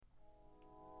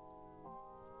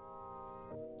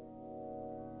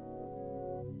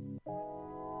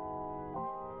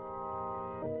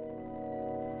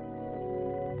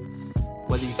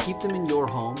Whether you keep them in your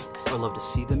home or love to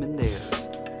see them in theirs,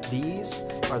 these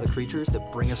are the creatures that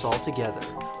bring us all together.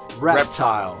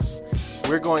 Reptiles.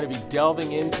 We're going to be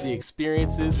delving into the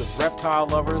experiences of reptile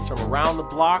lovers from around the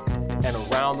block and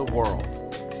around the world.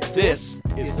 This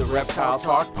is the Reptile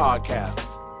Talk Podcast.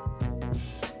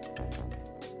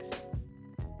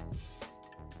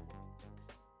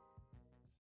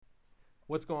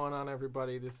 What's going on,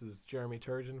 everybody? This is Jeremy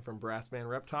Turgeon from Brassman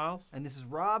Reptiles. And this is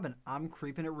Rob, and I'm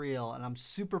Creeping It Real. And I'm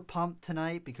super pumped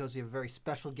tonight because we have a very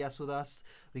special guest with us.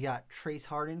 We got Trace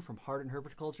Harden from Harden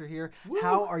Herpetoculture here. Woo!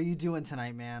 How are you doing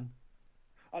tonight, man?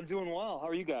 I'm doing well. How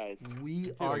are you guys?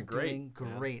 We are doing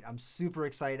great. I'm super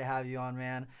excited to have you on,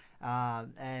 man,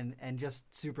 and just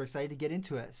super excited to get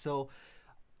into it. So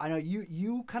I know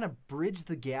you kind of bridge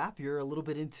the gap. You're a little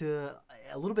bit into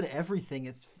a little bit of everything,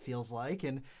 it feels like,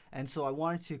 and so I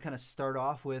wanted to kind of start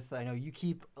off with, I know you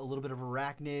keep a little bit of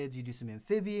arachnids, you do some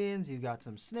amphibians, you got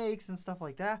some snakes and stuff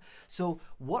like that. So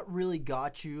what really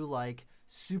got you like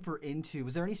super into,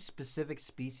 was there any specific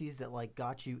species that like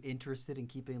got you interested in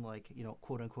keeping, like, you know,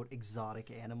 quote unquote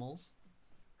exotic animals?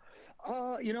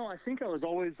 I think I was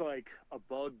always like a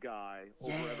bug guy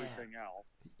over everything else.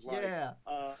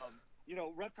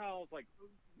 Reptiles, like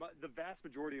the vast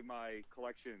majority of my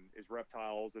collection is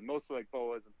reptiles, and mostly like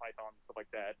boas and pythons and stuff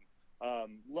like that.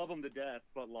 Love them to death,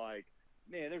 but like,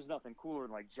 man, there's nothing cooler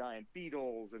than like giant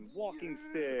beetles and walking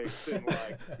sticks and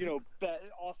like,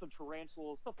 awesome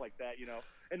tarantulas, stuff like that,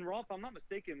 And Rob, if I'm not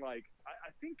mistaken, like,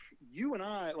 I think you and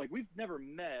I, like, we've never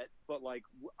met, but like,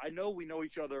 I know we know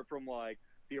each other from like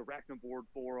the Arachnoboard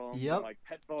forum, and, like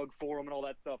Pet Bug forum and all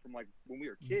that stuff from like when we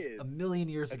were kids. A million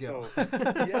years ago. So,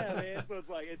 yeah, man. So it's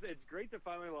like, it's great to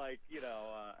finally like,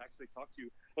 actually talk to you.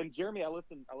 And Jeremy, I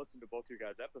listened to both your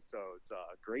guys' episodes.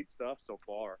 Great stuff so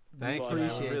far. Thank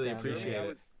you. Really appreciate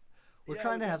it. We're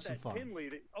trying to have some fun.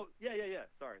 Yeah.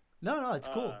 Sorry. No, it's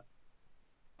cool.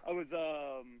 I was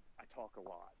I talk a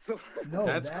lot, so no,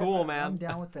 that's cool, man. I'm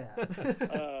down with that.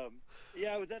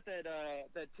 I was at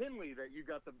that Tinley that you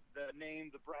got the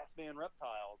name, the Brassman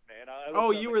Reptiles, man.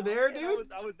 You were there,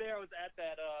 dude? I was there. I was at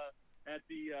that at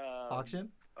the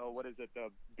auction. Oh, what is it? The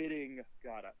bidding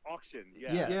auction.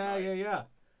 Yeah.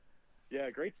 Yeah,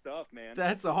 great stuff, man.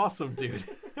 That's awesome, dude.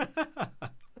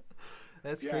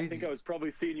 That's crazy. I think I was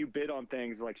probably seeing you bid on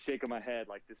things, like shaking my head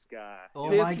like this guy. Oh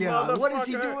my God, what is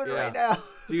he doing right now?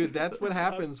 Dude, that's what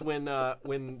happens when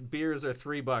beers are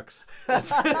 $3.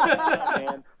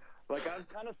 Man. Like, I've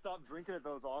kind of stopped drinking at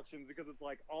those auctions because it's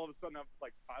like all of a sudden I'm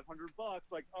like $500.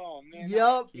 Like, oh man.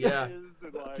 Yep. Yeah.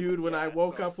 Dude, when I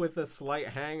woke up with a slight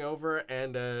hangover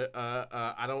and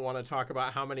I don't want to talk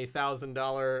about how many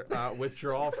 $1,000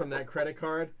 withdrawal from that credit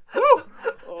card. Woo!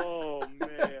 Oh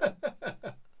man.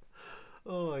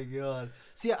 Oh my God.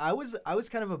 See, I was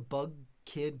kind of a bug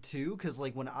kid too, because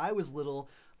like when I was little,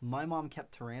 my mom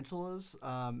kept tarantulas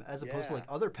as opposed to like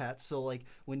other pets. So like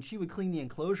when she would clean the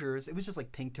enclosures, it was just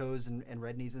like pink toes and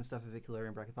red knees and stuff, Avicularia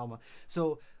and Brachypelma.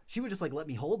 So she would just like let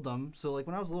me hold them. So like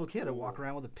when I was a little kid, I'd walk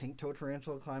around with a pink toe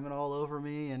tarantula climbing all over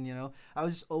me, and I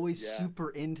was just always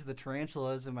super into the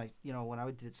tarantulas. And when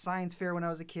I did science fair when I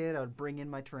was a kid, I would bring in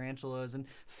my tarantulas and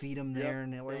feed them there,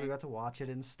 and we got to watch it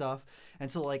and stuff. And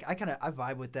so like I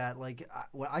vibe with that. Like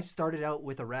when I started out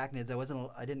with arachnids,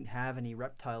 I didn't have any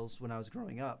reptiles when I was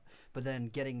growing up. But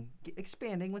then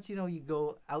expanding, once you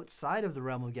go outside of the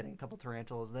realm of getting a couple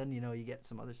tarantulas, then you get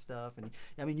some other stuff. And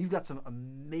I mean, you've got some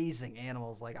amazing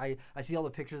animals. Like I see all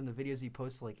the pictures and the videos you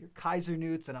post, like your Kaiser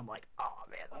newts, and I'm like, oh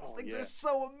man, those things are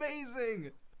so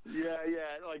amazing. There's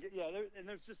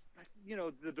just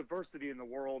the diversity in the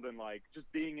world, and like just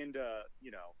being into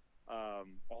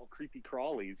all creepy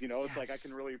crawlies. It's like I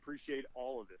can really appreciate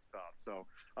all of this stuff. So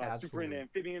super into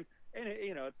amphibians. And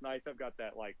it's nice. I've got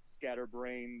that like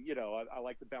scatterbrain. I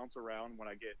like to bounce around when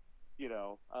I get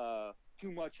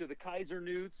too much of the Kaiser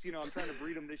newts. I'm trying to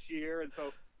breed them this year, and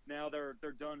so now they're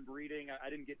done breeding. I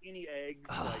didn't get any eggs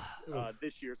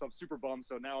this year, so I'm super bummed.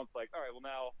 So now it's like, all right, well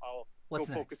now I'll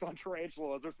focus on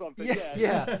tarantulas or something.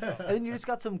 Yeah. And then you just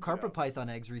got some carpet python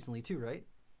eggs recently too, right?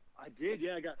 I did,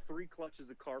 yeah. I got 3 clutches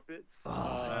of carpets.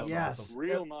 Yes, awesome.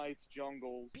 Real nice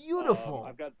jungles. Beautiful.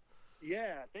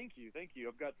 Thank you.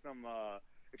 I've got some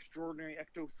extraordinary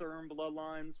ectotherm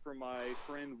bloodlines from my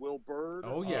friend Will Bird.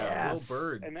 Oh yeah, Will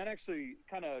Bird. And that actually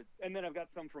and then I've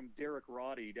got some from Derek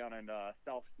Roddy down in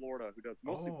South Florida, who does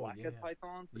mostly blackhead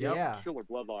pythons. Killer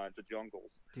bloodlines of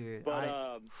jungles. Dude,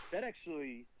 but that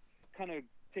actually kind of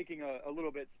taking a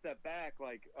little bit step back,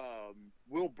 like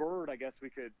Will Bird, I guess we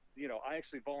could, I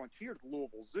actually volunteered at the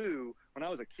Louisville Zoo when I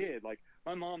was a kid. Like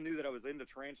my mom knew that I was into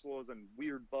tarantulas and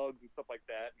weird bugs and stuff like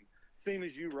that. And same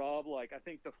as you, Rob, like I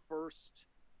think the first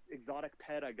exotic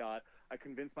pet I got, I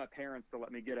convinced my parents to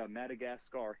let me get a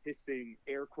Madagascar hissing,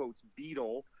 air quotes,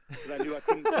 beetle, because I knew I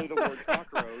couldn't say the word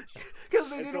cockroach. Because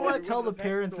they didn't want to tell the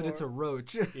parents that it's a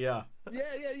roach. Yeah.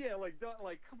 Yeah. Like,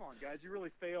 come on, guys. You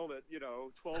really failed at,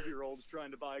 12-year-olds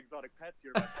trying to buy exotic pets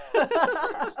here.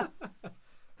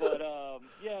 But,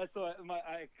 so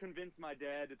I convinced my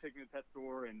dad to take me to the pet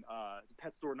store, and it's a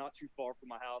pet store not too far from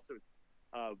my house. It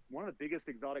was one of the biggest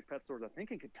exotic pet stores, I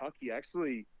think, in Kentucky. I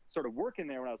actually started working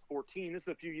there when I was 14. This is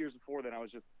a few years before then. I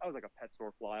was like a pet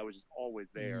store fly. I was just always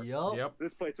there. Yep.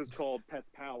 This place was called Pets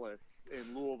Palace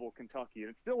in Louisville, Kentucky, and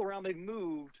it's still around. They've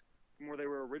moved from where they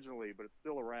were originally, but it's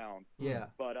still around. Yeah.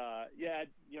 But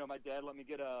my dad let me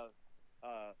get a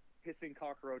hissing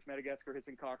cockroach, Madagascar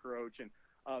hissing cockroach, and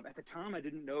at the time I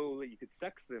didn't know that you could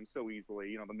sex them so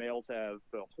easily. The males have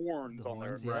the horns on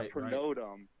their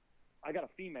pronotum. I got a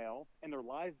female, and they're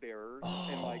live bearers,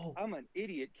 and I'm an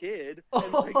idiot kid.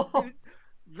 And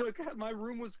my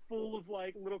room was full of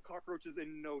little cockroaches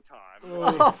in no time.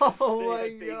 Oh my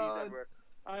god! Everywhere.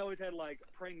 I always had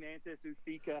praying mantis,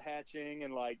 Uthika hatching,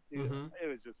 and it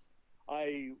was just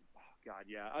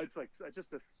it's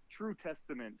just a true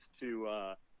testament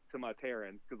to my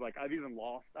parents, because I've even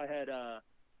lost. I had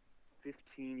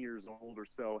 15 years old or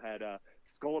so, had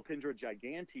Scolopendra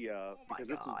gigantea, because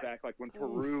this was back when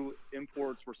Peru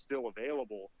imports were still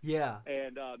available. Yeah.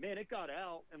 And man, it got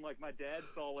out, and my dad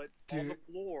saw it on the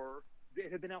floor.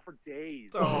 It had been out for days.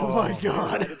 Oh my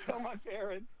god! I had to tell my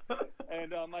parents,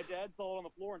 and my dad saw it on the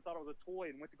floor and thought it was a toy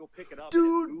and went to go pick it up.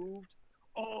 Dude. And it moved.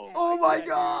 Oh my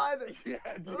god! Yeah,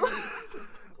 dude.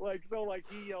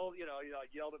 He yelled,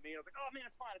 yelled at me. I was like, "Oh man,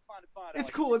 it's fine.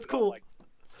 It's cool. It's cool."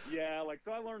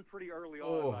 So I learned pretty early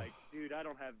on, dude, I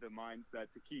don't have the mindset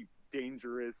to keep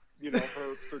dangerous,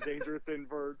 herps or dangerous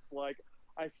inverts.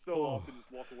 I so often just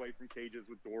walk away from cages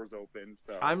with doors open.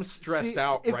 So I'm stressed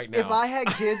out right now. If I had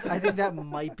kids, I think that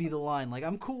might be the line.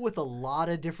 I'm cool with a lot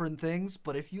of different things,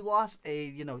 but if you lost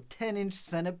a 10-inch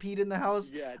centipede in the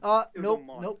house,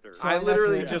 nope. Sorry, I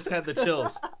literally just had the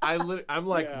chills. I'm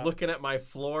looking at my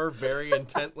floor very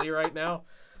intently right now.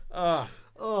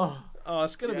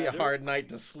 It's gonna be a hard night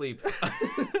to sleep.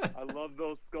 I love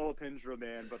those Scolopendra,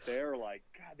 man, but they're God,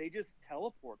 they just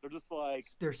teleport. They're just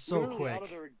they're so quick out of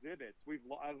their exhibits. They're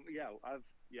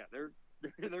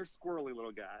squirrely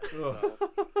little guys. So.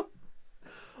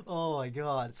 Oh my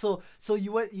god! So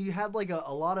you had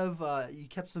a lot of you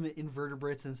kept some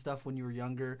invertebrates and stuff when you were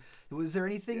younger. Was there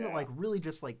anything that really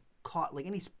just caught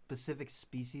any specific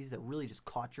species that really just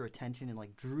caught your attention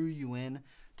and drew you in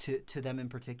to them in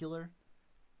particular?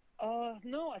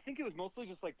 No, I think it was mostly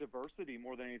just diversity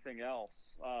more than anything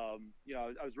else. I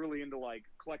was really into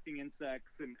collecting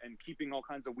insects and keeping all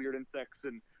kinds of weird insects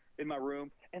in my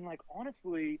room. And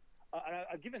honestly,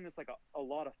 I've given this a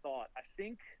lot of thought. I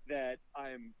think that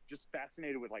I'm just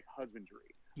fascinated with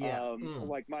husbandry. Yeah.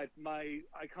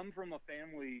 I come from a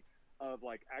family of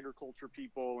agriculture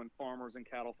people and farmers and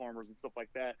cattle farmers and stuff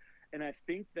like that. And I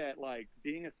think that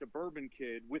being a suburban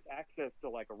kid with access to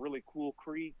a really cool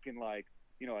creek and I'd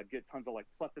get tons of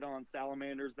Pleptodon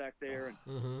salamanders back there,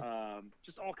 and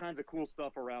just all kinds of cool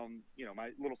stuff around,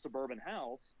 my little suburban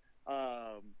house.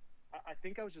 I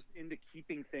think I was just into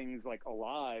keeping things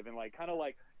alive and kind of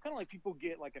like people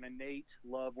get an innate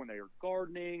love when they're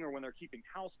gardening or when they're keeping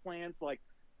house plants.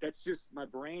 That's just, my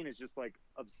brain is just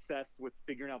obsessed with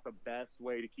figuring out the best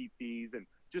way to keep these and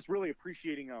just really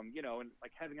appreciating them, and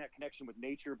having that connection with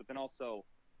nature, but then also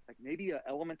maybe an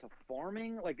element of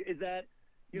farming. Is that,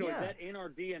 is that in our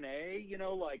DNA?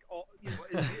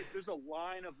 There's a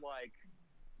line of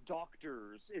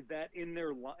doctors. Is that in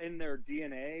their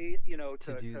DNA?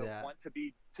 To do that. Want to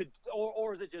be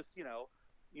or is it just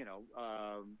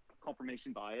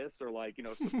confirmation bias or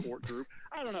support group?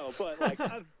 I don't know, but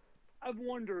I've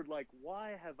wondered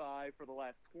why have I for the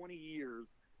last 20 years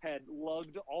had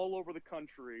lugged all over the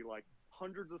country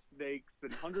hundreds of snakes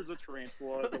and hundreds of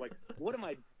tarantulas. What am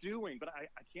I doing? But I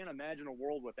can't imagine a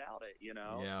world without it, Yeah.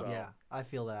 So. Yeah, I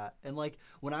feel that. And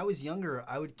when I was younger,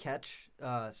 I would catch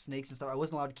snakes and stuff. I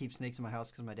wasn't allowed to keep snakes in my house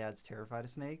because my dad's terrified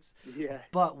of snakes. Yeah.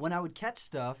 But when I would catch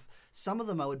stuff, some of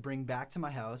them I would bring back to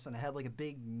my house, and I had a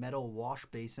big metal wash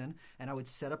basin, and I would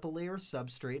set up a layer of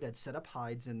substrate. I'd set up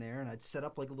hides in there, and I'd set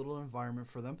up a little environment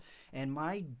for them. And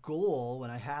my goal when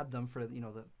I had them for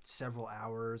the several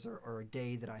hours or a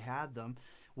day that I had them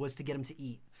was to get them to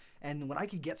eat. And when I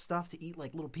could get stuff to eat,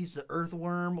 little pieces of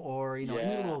earthworm or any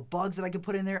little bugs that I could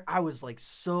put in there, I was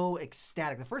so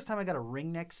ecstatic. The first time I got a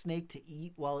ringneck snake to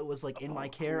eat while it was in my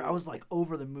care, I was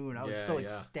over the moon. I was so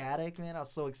ecstatic, man. I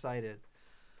was so excited.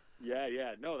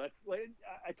 Yeah. No, that's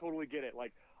I totally get it.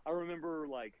 I remember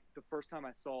like the first time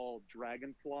I saw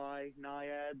dragonfly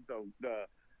naiads, the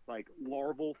like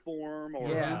larval form, or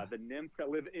the nymphs that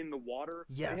live in the water.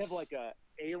 Yes. They have like a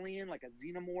alien, like a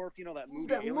xenomorph, you know, that movie.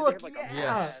 That Alien? look, They have, like,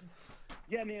 yes.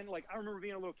 Yeah, man, like I remember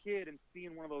being a little kid and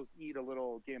seeing one of those eat a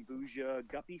little gambusia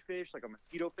guppy fish, like a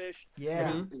mosquito fish.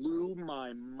 Yeah. It blew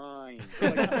my mind.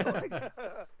 Like, I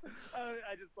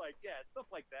just like, stuff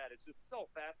like that. It's just so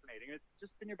fascinating. It's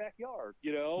just in your backyard,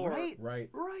 you know? Right. Right.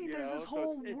 There's this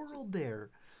whole world there.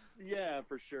 Yeah,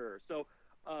 for sure. So,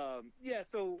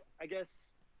 so I guess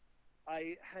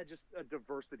I had just a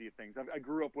diversity of things. I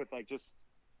grew up with like just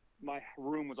my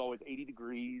room was always 80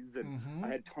 degrees, and I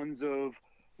had tons of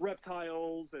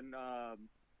reptiles, and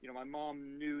my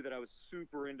mom knew that I was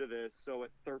super into this, so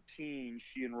at 13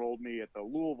 she enrolled me at the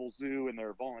Louisville Zoo in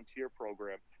their volunteer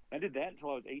program. I did that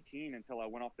until I was 18, until I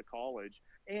went off to college.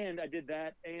 And I did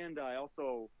that, and I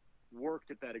also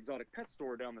worked at that exotic pet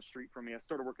store down the street from me. I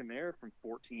started working there from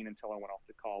 14 until I went off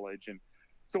to college. And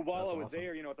so while I was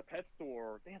there, at the pet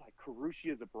store, they had like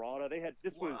Carusia zebrata.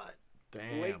 This was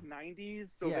late 90s,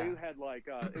 so they had like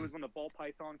it was when the ball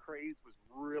python craze was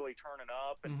really turning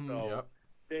up, and so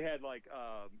they had like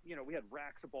we had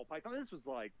racks of ball python. This was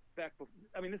like back before,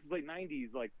 this is late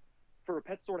 90s. Like for a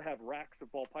pet store to have racks of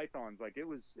ball pythons, like it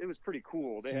was pretty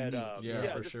cool. They had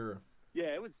for sure.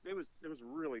 Yeah, it was a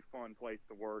really fun place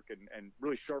to work, and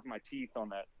really sharpen my teeth on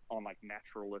like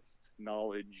naturalist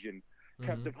knowledge and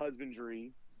captive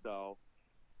husbandry. So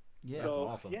that's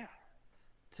awesome. Yeah.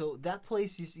 So that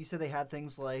place, you said they had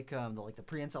things like the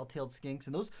prehensile tailed skinks,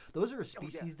 and those are a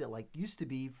species that like used to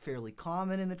be fairly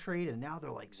common in the trade, and now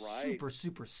they're like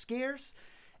super scarce.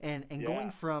 And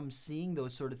going from seeing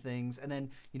those sort of things, and then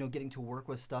getting to work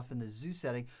with stuff in the zoo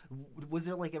setting, was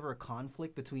there like ever a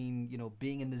conflict between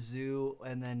being in the zoo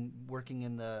and then working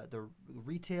in the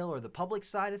retail or the public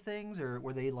side of things, or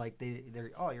were they like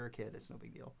they're you're a kid, it's no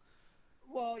big deal?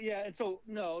 Well, yeah, and so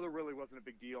no, there really wasn't a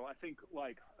big deal. I think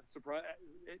like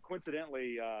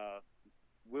coincidentally,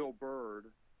 Will Bird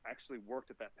actually worked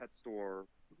at that pet store.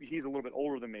 He's a little bit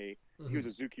older than me. He was a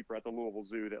zookeeper at the Louisville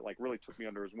Zoo that like really took me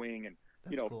under his wing and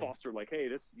cool. Fostered like, hey,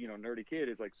 this nerdy kid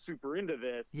is like super into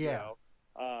this.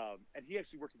 And he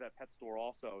actually worked at that pet store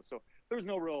also. So there was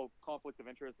no real conflict of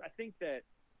interest. I think that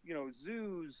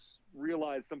zoos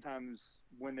realize sometimes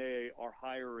when they are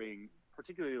hiring,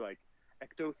 particularly like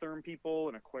ectotherm people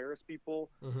and Aquarius people,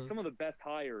 some of the best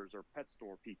hires are pet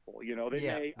store people. I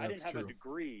didn't have a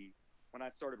degree when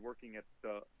I started working at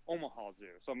the Omaha Zoo,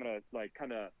 so I'm gonna like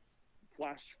kind of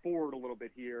flash forward a little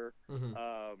bit here.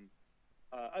 I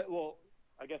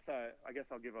guess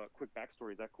I'll give a quick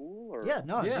backstory. Is that cool? Or?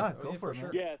 Go for it.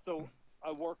 Sure. Yeah, so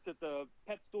I worked at the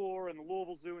pet store and the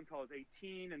Louisville Zoo until I was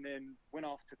 18, and then went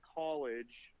off to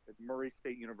college at Murray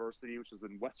State University, which is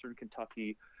in Western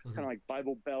Kentucky, kind of like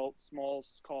Bible Belt, small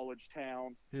college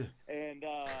town. Yeah. And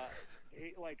I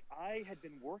had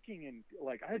been working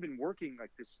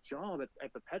like this job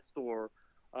at the pet store,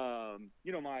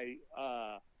 my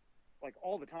like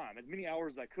all the time, as many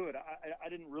hours as I could. I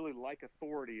didn't really like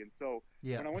authority, and so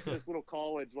when I went to this little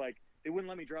college, like they wouldn't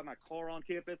let me drive my car on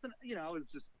campus, and I was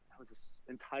this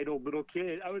entitled little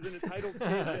kid. I was an entitled kid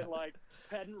that like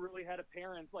hadn't really had a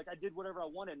parents. Like I did whatever I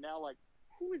wanted. Now like,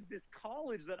 who is this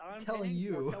college that I'm telling me?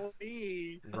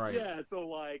 Right. Yeah.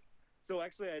 So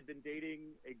actually I had been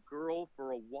dating a girl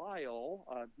for a while,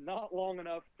 not long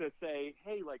enough to say,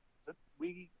 hey, like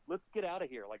let's get out of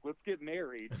here. Like let's get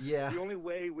married. Yeah. The only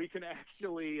way we can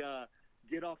actually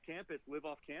get off campus, live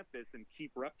off campus, and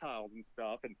keep reptiles and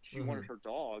stuff. And she wanted her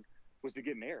dog was to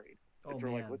get married. And so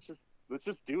we're like, let's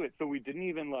just do it. So we didn't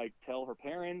even like tell her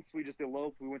parents. We just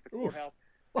eloped. We went to the courthouse.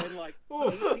 And like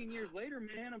 18 years later,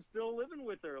 man, I'm still living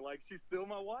with her. Like she's still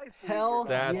my wife. Hell,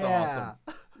 that's awesome.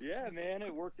 Yeah, man,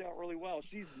 it worked out really well.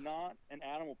 She's not an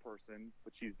animal person,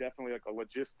 but she's definitely like a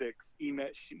logistics email.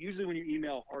 Usually when you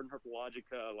email Hard and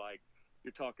Herpetologica, like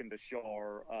you're talking to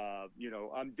Shar,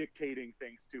 I'm dictating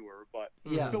things to her. But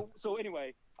so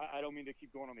anyway, I don't mean to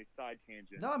keep going on these side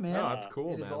tangents. No, man, that's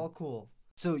cool. It is all cool.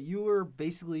 So you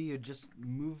just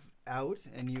moved out,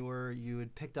 and you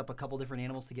had picked up a couple different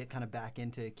animals to get kind of back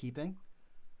into keeping.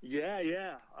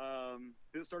 Yeah.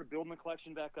 Started building the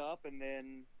collection back up, and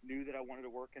then knew that I wanted to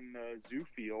work in the zoo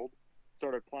field.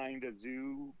 Started applying to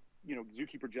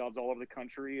zookeeper jobs all over the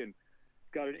country, and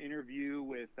got an interview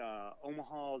with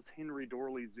Omaha's Henry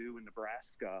Dorley Zoo in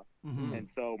Nebraska. And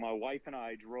so my wife and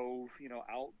I drove,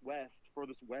 out west,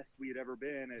 furthest west we had ever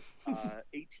been at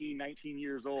 18, 19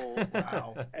 years old.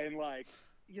 Wow. And like,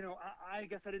 I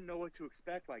guess I didn't know what to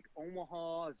expect. Like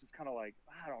Omaha is just kind of like,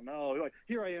 I don't know. Like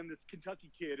here I am, this Kentucky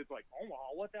kid. It's like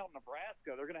Omaha, what's out in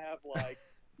Nebraska? They're gonna have like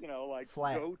like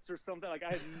Flat. goats or something. Like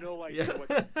I had no idea what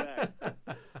to expect.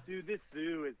 Dude, this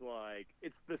zoo is like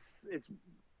it's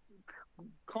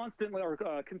constantly or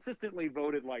consistently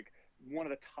voted like one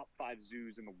of the top 5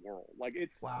 zoos in the world. Like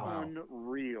it's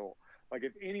unreal. Like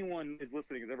if anyone is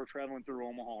listening is ever traveling through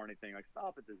Omaha or anything, like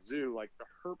stop at the zoo. Like the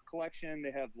herp collection,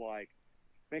 they have like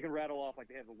they can rattle off like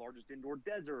they have the largest indoor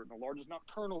desert and the largest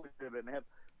nocturnal exhibit, and they have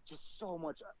just so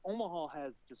much. Omaha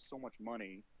has just so much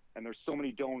money, and there's so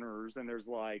many donors, and there's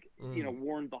like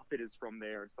Warren Buffett is from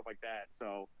there and stuff like that.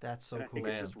 So that's so cool. I think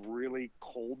it's just really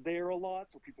cold there a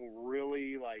lot, so people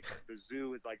really like the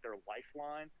zoo is like their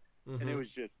lifeline. And it was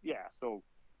just so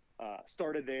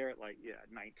started there at like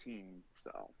 19.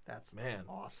 So that's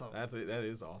awesome. That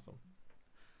is awesome.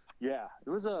 Yeah, it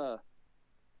was a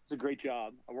great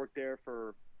job. I worked there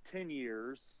for 10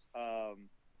 years.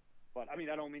 But I mean,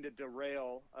 I don't mean to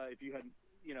derail. If you had,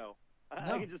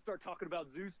 I could just start talking about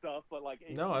zoo stuff. But like,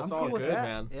 no, that's all good,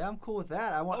 man. Yeah, I'm cool with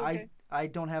that. I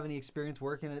don't have any experience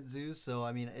working at zoos, so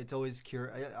I mean, it's always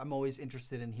I'm always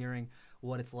interested in hearing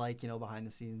what it's like, behind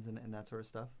the scenes and that sort of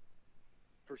stuff.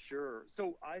 For sure.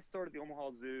 So I started the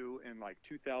Omaha Zoo in like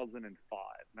 2005.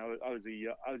 Now I was a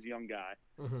young guy,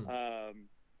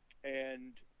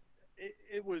 and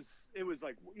it was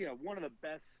like one of the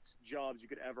best jobs you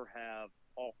could ever have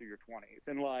all through your 20s.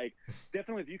 And like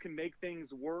definitely if you can make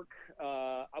things work,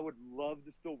 I would love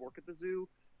to still work at the zoo.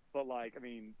 But like I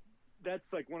mean,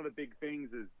 that's like one of the big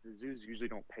things is the zoos usually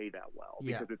don't pay that well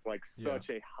because it's like such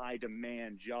a high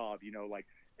demand job. Like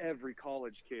every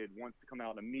college kid wants to come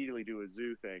out and immediately do a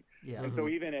zoo thing. Yeah. And so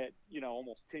even at,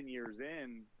 almost 10 years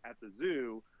in at the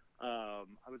zoo, I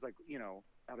was like,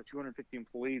 out of 250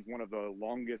 employees, one of the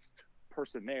longest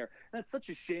person there. And that's such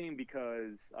a shame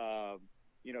because,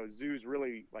 zoos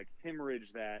really like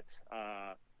hemorrhage that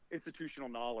institutional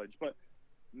knowledge. But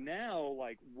now,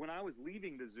 like when I was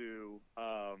leaving the zoo,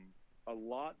 a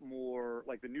lot more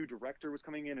like the new director was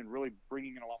coming in and really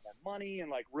bringing in a lot more money and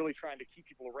like really trying to keep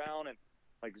people around. And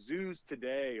like zoos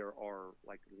today are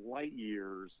like light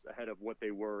years ahead of what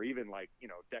they were even like, a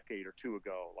decade or two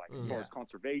ago, like as far as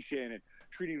conservation and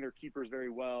treating their keepers very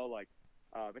well. Like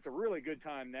it's a really good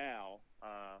time now.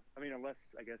 I mean, unless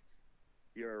I guess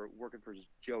you're working for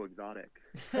Joe Exotic.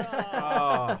 Oh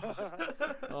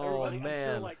man! I'm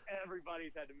sure, like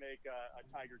everybody's had to make a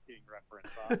Tiger King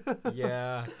reference. Huh?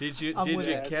 Yeah. Did you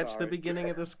catch the beginning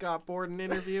of the Scott Borden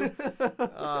interview?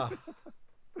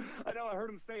 I know. I heard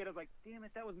him say it. I was like, "Damn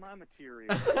it, that was my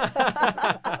material."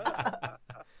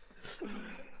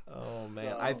 Oh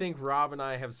man, I think Rob and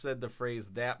I have said the phrase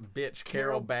 "that bitch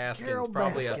Carol Baskins"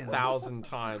 probably 1,000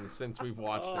 times since we've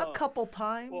watched it. A couple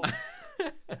times. Well,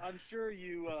 I'm sure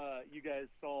you guys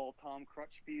saw Tom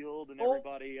Crutchfield and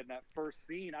everybody in that first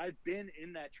scene. I've been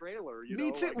in that trailer.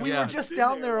 Me too. Like, we were just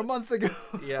down there a month ago.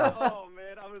 Yeah. Oh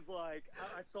man, I was like,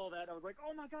 I saw that. And I was like,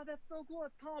 oh my god, that's so cool.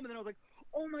 That's Tom. And then I was like,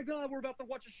 oh my god, we're about to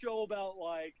watch a show about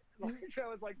like I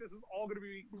was like, this is all gonna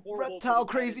be horrible. Reptile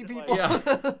crazy people.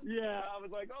 Like, yeah. I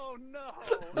was like, oh no.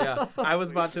 Yeah. I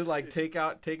was about to like take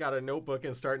out a notebook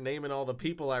and start naming all the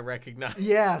people I recognize.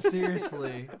 Yeah,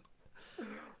 seriously.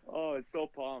 Oh, it's so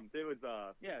pumped. It was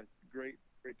it's great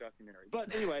documentary.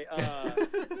 But anyway,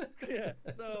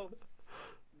 so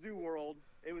Zoo World,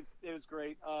 it was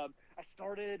great. I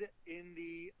started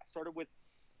with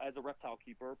as a reptile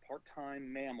keeper,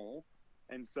 part-time mammal.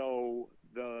 And so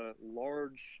the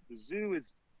zoo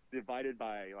is divided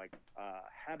by like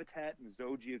habitat and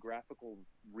zoogeographical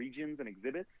regions and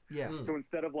exhibits. Yeah. So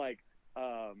instead of like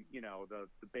the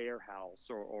bear house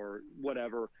or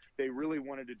whatever, they really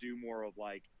wanted to do more of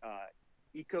like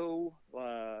eco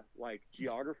like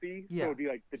geography. Yeah. So it'd be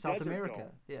like the South Desert America.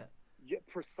 Dome. Yeah. Yeah,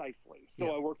 precisely.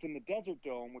 So I worked in the Desert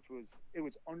Dome, which was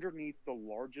underneath the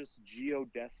largest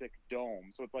geodesic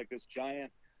dome. So it's like this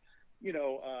giant,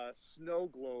 snow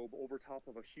globe over top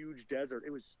of a huge desert.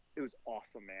 It was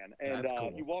awesome, man. And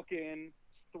cool. You walk in,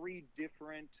 3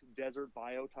 different desert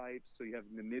biotypes. So you have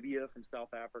Namibia from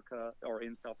South Africa, or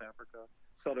in South Africa,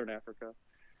 Southern Africa.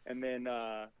 And then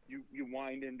you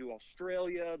wind into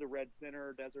Australia, the Red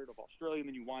Center Desert of Australia. And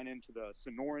then you wind into the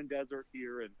Sonoran Desert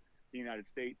here in the United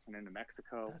States and into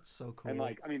Mexico. That's so cool. And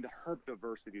like, I mean, the herp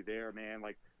diversity there, man.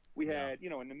 Like we had,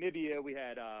 in Namibia, we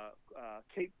had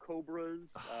Cape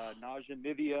Cobras,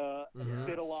 Najanivia,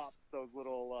 Phytalops, those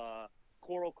little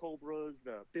coral cobras,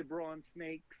 the Fibron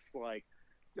snakes, like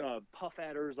puff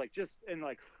adders, like just, and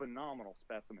like phenomenal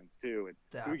specimens too.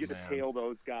 And we get to tail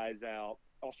those guys out.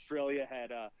 Australia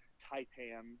had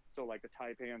taipan, so like the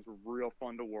taipans were real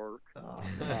fun to work.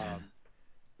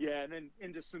 Yeah, and then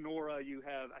into Sonora, I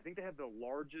think they have the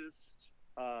largest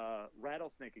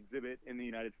rattlesnake exhibit in the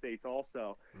United States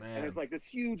also. Man. And it's like this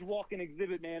huge walk-in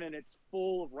exhibit, man, and it's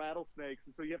full of rattlesnakes.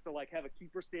 And so you have to like have a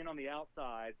keeper stand on the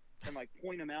outside and like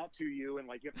point them out to you, and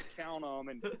like you have to count them,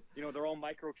 and you know they're all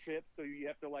microchipped, so you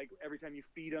have to like every time you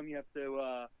feed them, you have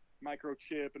to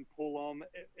microchip and pull them.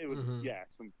 It was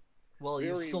some. Well,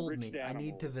 you sold me. Animals. I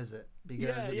need to visit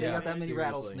because they got that many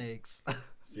rattlesnakes.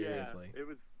 Seriously. Yeah,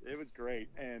 it was great.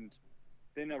 And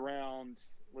then around,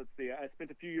 let's see, I spent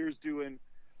a few years doing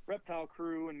reptile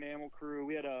crew and mammal crew.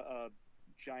 We had a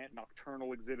giant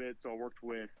nocturnal exhibit, so I worked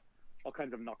with all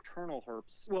kinds of nocturnal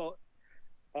herps. Well,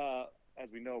 as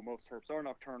we know, most herps are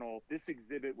nocturnal. This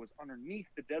exhibit was underneath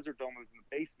the Desert Dome. It was in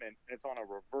the basement, and it's on a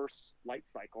reverse light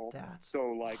cycle. That's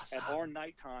like awesome. At our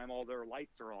nighttime, all their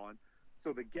lights are on.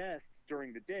 So the guests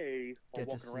during the day are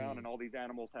walking around, and all these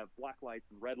animals have black lights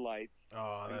and red lights.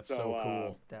 Oh, that's so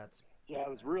cool. That's it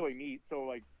was really neat. So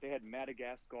like they had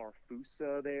Madagascar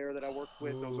Fusa there that I worked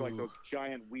with. Those are like those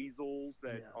giant weasels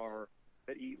that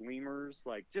eat lemurs.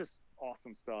 Like just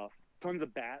awesome stuff. Tons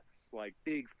of bats, like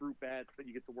big fruit bats that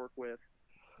you get to work with.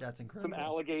 That's incredible. Some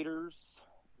alligators.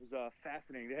 It was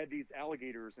fascinating. They had these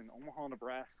alligators in Omaha,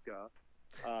 Nebraska,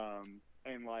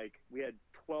 and like we had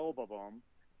 12 of them.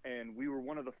 And we were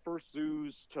one of the first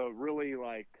zoos to really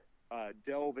like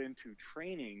delve into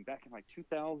training back in like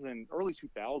 2000, early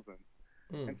 2000s.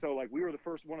 And so like we were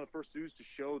one of the first zoos to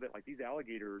show that like these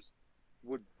alligators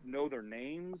would know their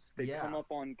names. They'd come up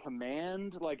on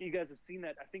command. Like you guys have seen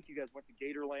that. I think you guys went to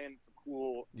Gatorland, some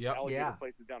cool alligator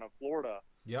places down in Florida.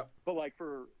 Yep. But like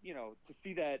for, to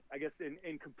see that, I guess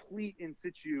in complete in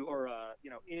situ or,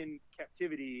 in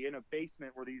captivity in a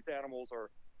basement where these animals are,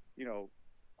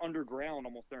 underground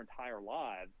almost their entire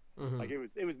lives. Like it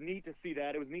was neat to see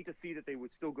that. It was neat to see that they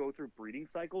would still go through breeding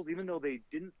cycles, even though they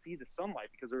didn't see the sunlight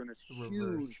because they're in this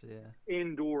huge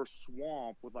indoor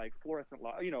swamp with like fluorescent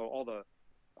light, all the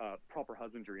proper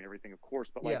husbandry and everything, of course.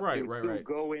 But like they would still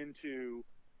go into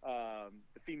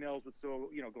the females would still,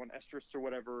 go on estrus or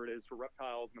whatever it is for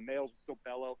reptiles, and the males would still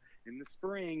bellow. In the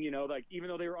spring, like even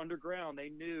though they were underground, they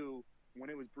knew when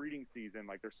it was breeding season.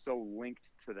 Like they're so linked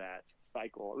to that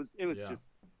cycle. It was just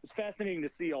it's fascinating to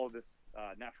see all of this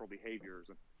natural behaviors.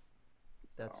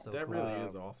 That's so that cool. really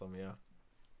is awesome.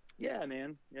 Yeah,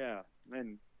 man. Yeah,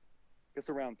 and I guess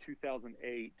around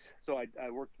 2008. So I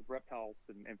worked with reptiles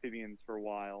and amphibians for a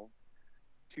while.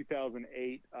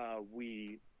 2008,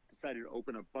 we decided to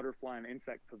open a butterfly and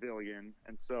insect pavilion,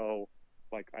 and so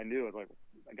like I knew it, like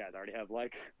guys, I already have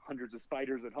like hundreds of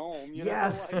spiders at home. You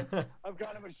know, like, I've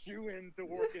got them a shoe in to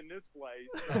work in this place.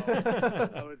 So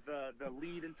I was the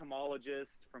lead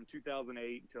entomologist from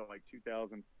 2008 until like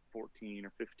 2014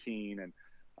 or 15, and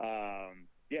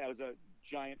it was a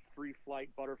giant free flight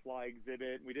butterfly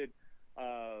exhibit. We did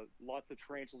lots of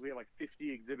tarantulas. We had like 50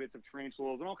 exhibits of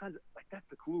tarantulas and all kinds of like. That's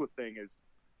the coolest thing is,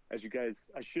 as you guys,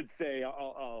 I should say,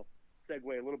 I'll segue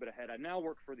a little bit ahead. I now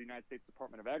work for the United States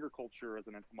Department of Agriculture as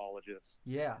an entomologist.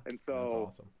 Yeah. And so that's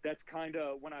awesome. That's kind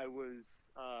of when I was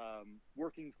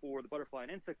working for the Butterfly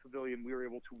and Insect Pavilion, we were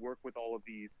able to work with all of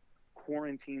these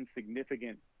quarantine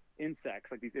significant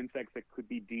insects, like these insects that could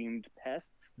be deemed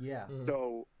pests. Yeah. Mm-hmm.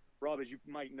 So, Rob, as you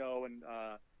might know, and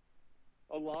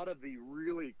a lot of the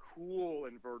really cool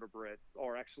invertebrates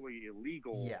are actually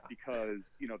illegal because,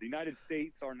 the United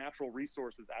States, our natural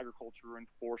resources, agriculture and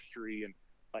forestry, and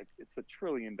like it's $1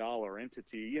 trillion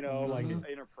entity, like an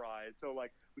enterprise. So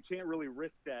like we can't really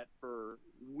risk that for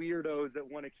weirdos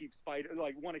that want to keep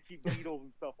want to keep beetles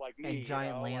and stuff like me. And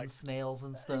giant land snails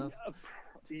and stuff.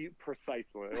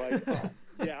 Precisely. Like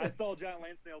I saw giant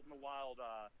land snails in the wild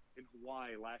in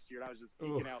Hawaii last year, and I was just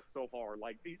geeking out so hard.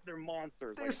 Like they're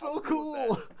monsters. They're like, so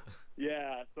cool.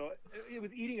 Yeah, so it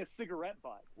was eating a cigarette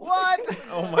butt. What?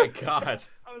 Oh my god.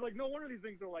 I was like, no wonder these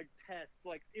things are like pests.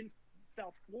 Like in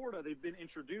South Florida, they've been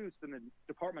introduced, and the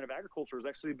Department of Agriculture has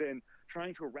actually been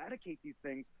trying to eradicate these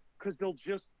things because they'll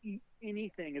just eat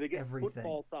anything, and they get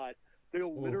football size.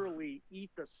 They'll literally eat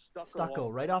the stucco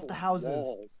right off the houses.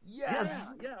 Walls.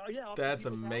 Yes. Yeah. That's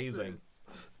amazing.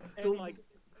 And like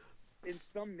in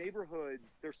some neighborhoods,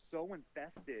 they're so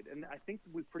infested, and I think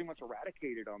we've pretty much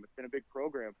eradicated them. It's been a big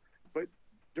program, but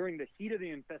during the heat of the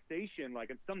infestation, like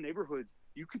in some neighborhoods,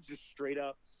 you could just straight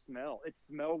up smell. It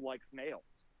smelled like snails.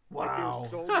 Wow.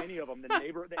 Like there's so many of them.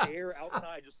 The air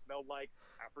outside just smelled like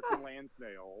African land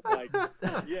snail. Like,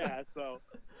 yeah. So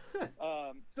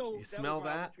you smell was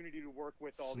my that? opportunity to work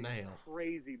with all Snail. these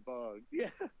crazy bugs. Yeah.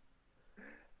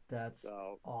 That's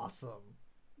awesome.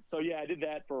 So yeah, I did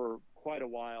that for quite a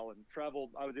while and traveled.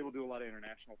 I was able to do a lot of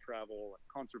international travel and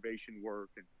conservation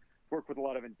work and work with a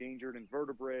lot of endangered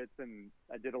invertebrates. And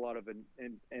I did a lot of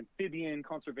amphibian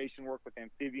conservation work with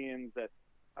amphibians that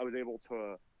I was able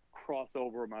to cross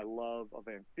over my love of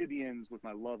amphibians with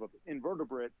my love of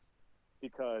invertebrates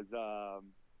because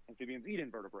amphibians eat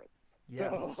invertebrates.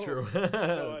 Yes, that's true. So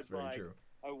That's very true.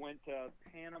 I went to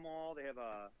Panama. They have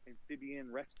a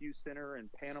amphibian rescue center in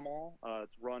Panama.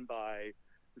 It's run by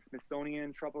the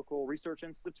Smithsonian Tropical Research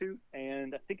Institute,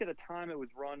 and I think at the time it was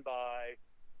run by,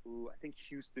 I think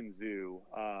Houston Zoo,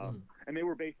 and they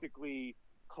were basically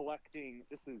collecting.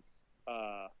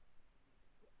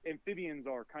 Amphibians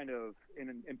are kind of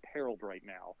imperiled right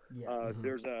now. Yes.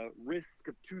 There's a risk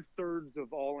of 2/3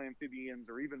 of all amphibians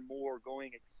or even more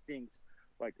going extinct,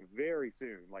 like very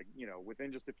soon, like,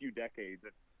 within just a few decades.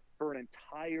 And for an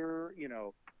entire,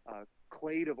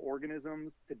 clade of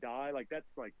organisms to die,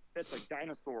 that's like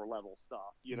dinosaur level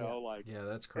stuff, Yeah,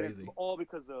 that's crazy. All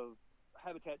because of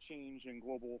habitat change and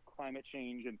global climate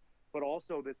change, but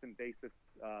also this invasive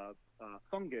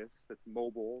fungus that's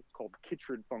mobile. It's called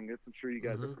chytrid fungus. I'm sure you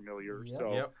guys are familiar.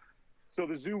 Yep. So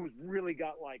the zoo really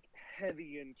got like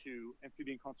heavy into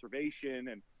amphibian conservation,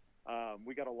 and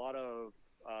we got a lot of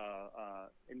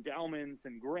endowments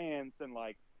and grants, and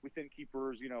like we sent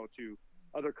keepers, to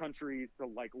other countries to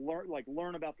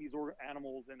learn about these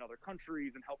animals in other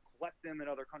countries and help collect them in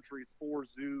other countries for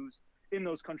zoos in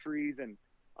those countries, and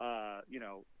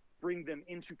bring them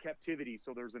into captivity.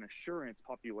 So there's an assurance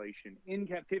population in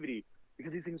captivity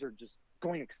because these things are just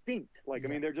going extinct. I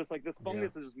mean, they're just like this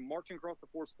fungus is just marching across the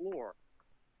forest floor.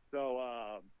 So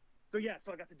I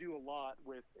got to do a lot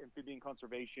with amphibian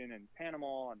conservation in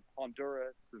Panama and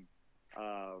Honduras, and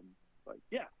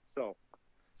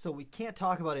So we can't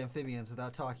talk about amphibians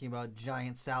without talking about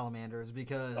giant salamanders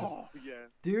because,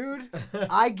 dude,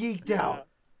 I geeked out.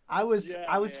 I was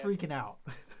freaking out.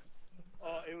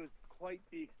 It was quite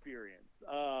the experience.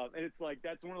 And it's like,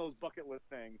 that's one of those bucket list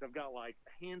things. I've got like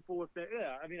a handful of things.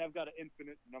 Yeah, I mean, I've got an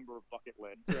infinite number of bucket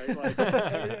lists, right? Like,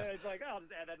 it's like, I'll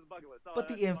just add that to the bucket list. But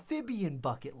the amphibian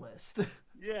bucket list.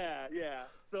 Yeah.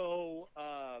 So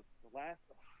last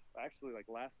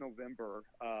November,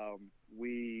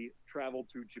 we traveled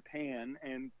to Japan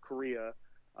and Korea,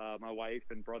 my wife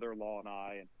and brother-in-law and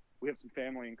I, and we have some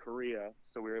family in Korea,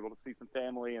 so we were able to see some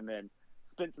family and then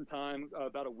spent some time,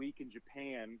 about a week in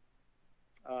Japan.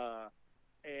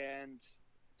 And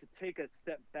to take a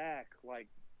step back, like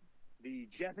the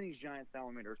Japanese giant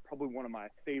salamander is probably one of my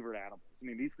favorite animals. I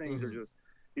mean, these things are just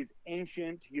these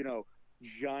ancient,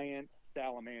 giant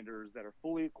salamanders that are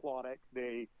fully aquatic.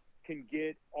 They can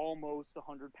get almost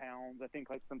 100 pounds. I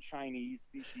think like some Chinese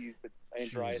species, but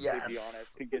Andrias, to be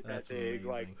honest, can get that big. Amazing.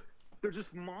 Like, they're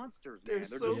just monsters, man. They're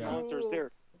so just cool.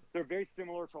 monsters. They're very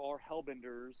similar to our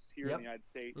hellbenders here in the United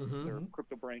States. They're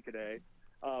Cryptobranchidae,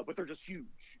 but they're just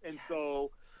huge. And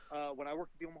so when I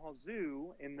worked at the Omaha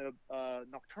Zoo in the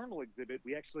nocturnal exhibit,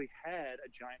 we actually had a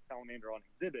giant salamander on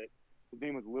exhibit. His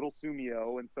name was Little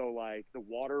Sumio, and so like the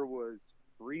water was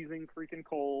freezing freaking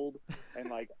cold, and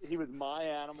like he was my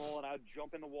animal, and I'd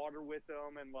jump in the water with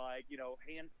him and like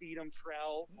hand feed him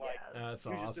trout. Like, that's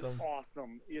awesome. Just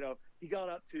awesome. He got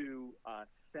up to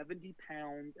 70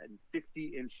 pounds and 50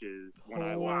 inches when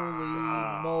Holy I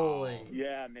left. moly!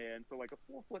 Yeah, man. So like a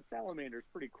 4-foot salamander is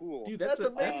pretty cool. Dude, that's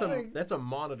amazing. That's a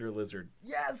monitor lizard.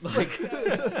 Yes. Like,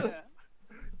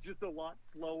 just a lot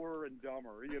slower and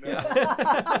dumber,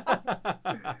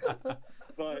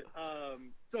 But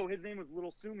so his name was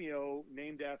Little Sumio,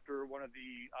 named after one of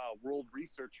the world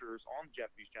researchers on the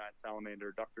Japanese giant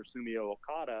salamander, Dr. Sumio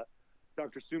Okada.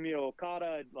 Dr. Sumio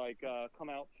Okada had come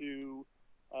to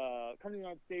the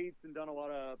United States and done a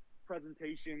lot of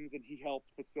presentations, and he helped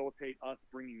facilitate us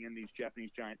bringing in these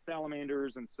Japanese giant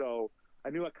salamanders. And so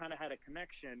I knew I kind of had a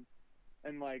connection.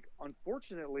 And like,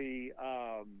 unfortunately,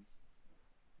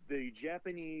 the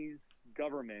Japanese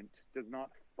government does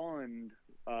not fund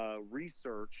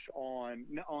research on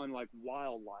like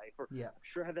wildlife, or I'm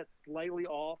sure I have that slightly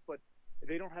off, but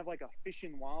they don't have like a fish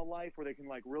and wildlife where they can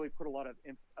like really put a lot of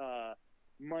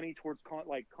money towards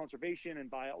conservation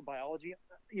and biology.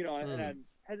 And I'm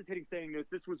hesitating saying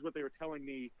this was what they were telling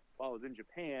me while I was in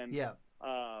Japan.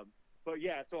 But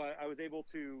yeah, so I was able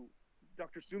to.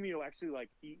 Dr. Sumio actually, like,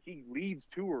 he leads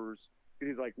tours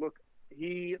because he's like, look,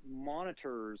 he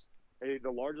monitors the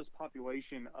largest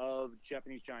population of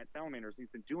Japanese giant salamanders. He's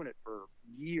been doing it for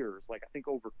years, like I think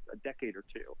over a decade or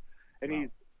two. And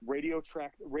he's radio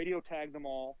tagged them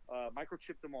all,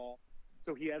 microchipped them all.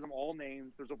 So he has them all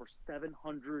named. There's over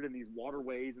 700 in these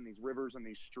waterways and these rivers and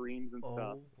these streams and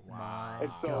stuff. Wow.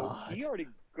 And so he already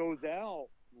goes out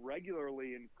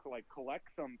regularly and like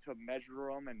collects them to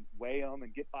measure them and weigh them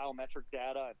and get biometric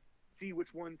data and see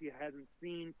which ones he hasn't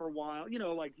seen for a while.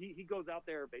 Like he goes out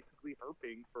there basically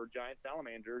herping for giant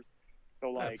salamanders. So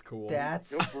like, that's cool.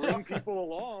 He'll bring people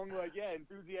along, like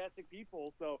enthusiastic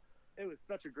people. So it was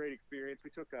such a great experience.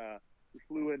 We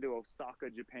flew into Osaka,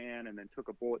 Japan, and then took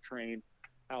a bullet train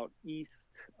out east,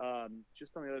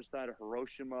 just on the other side of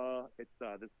Hiroshima. It's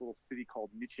this little city called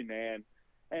Nichinan,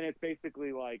 and it's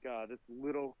basically like this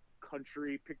little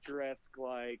country, picturesque,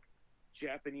 like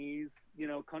Japanese,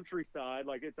 countryside.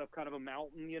 Like it's up kind of a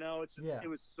mountain, It's just it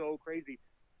was so crazy.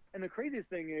 And the craziest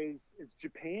thing is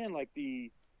Japan, like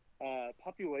the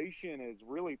population is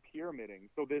really pyramiding.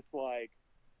 So this like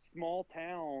small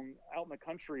town out in the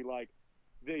country, like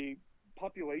the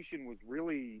population was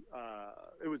really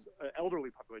it was an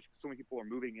elderly population. So many people are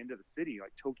moving into the city.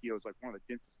 Like Tokyo is like one of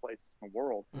the densest places in the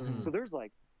world. So there's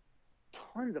like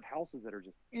tons of houses that are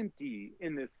just empty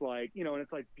in this, like, and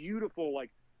it's like beautiful, like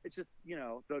it's just,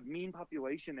 the mean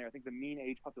population there, I think the mean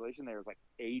age population there is like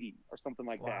 80 or something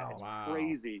like that. It's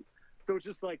crazy. So it's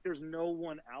just like there's no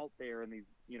one out there in these,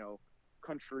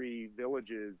 country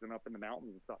villages and up in the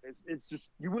mountains and stuff. It's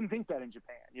just, you wouldn't think that in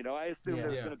Japan. I assume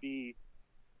there's going to be,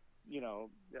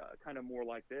 kind of more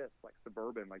like this, like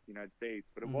suburban, like the United States,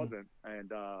 but it wasn't.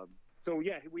 And so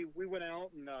we went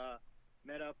out and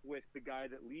met up with the guy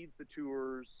that leads the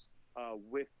tours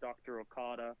with Dr.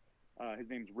 Okada. His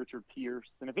name's Richard Pierce.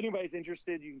 And if anybody's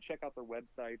interested, you can check out their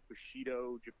website,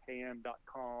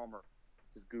 bushidojapan.com, or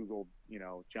just Google,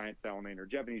 giant salamander,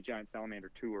 Japanese giant salamander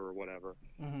tour or whatever.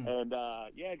 And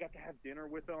I got to have dinner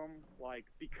with them, like,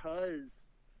 because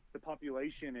the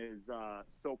population is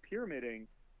so pyramiding,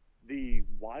 the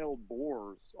wild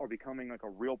boars are becoming like a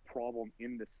real problem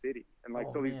in the city. And like,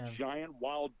 these giant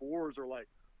wild boars are like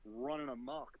running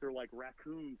amok. They're like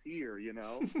raccoons here,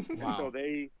 Wow.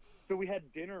 And so we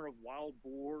had dinner of wild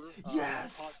boar, hot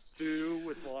stew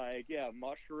with like,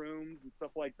 mushrooms and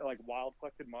stuff like wild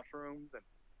collected mushrooms. And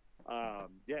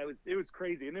it was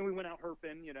crazy. And then we went out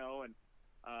herping, and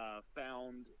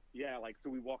found, so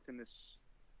we walked in this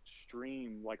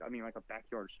stream, like a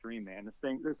backyard stream, man.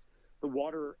 The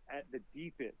water at the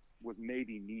deepest was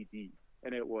maybe knee deep.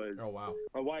 And it was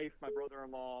my wife, my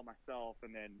brother-in-law, myself,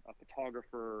 and then a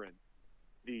photographer and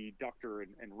the doctor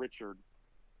and Richard.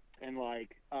 And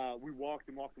like, we walked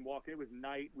and walked and walked. It was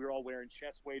night. We were all wearing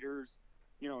chest waders,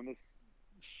 in this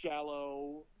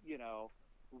shallow,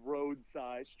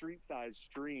 street-sized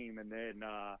stream. And then,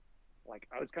 I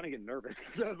was kind of getting nervous.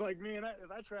 I was like, man,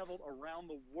 if I traveled around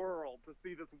the world to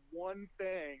see this one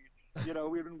thing,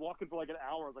 we've been walking for like an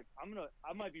hour. I was like, I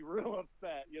might be real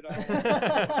upset,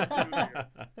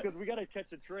 because we got to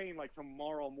catch a train like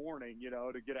tomorrow morning,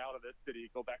 to get out of this city,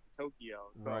 go back to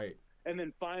Tokyo. So, right. And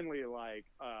then finally, like,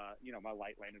 my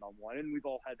light landed on one, and we've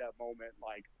all had that moment,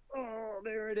 like, oh,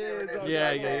 there it is.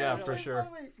 Yeah, for sure.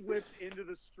 Slipped into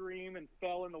the stream and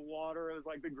fell in the water. It was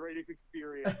like the greatest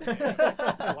experience.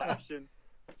 Splashing.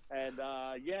 And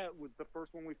it was the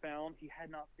first one we found. He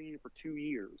had not seen for 2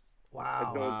 years. Wow.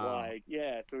 And so it's like,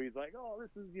 so he's like, oh,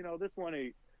 this is, this one,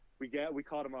 we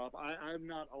caught him up. I'm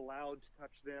not allowed to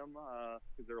touch them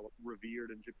because they're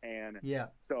revered in Japan. Yeah.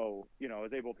 So, I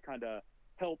was able to kind of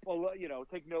help,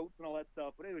 take notes and all that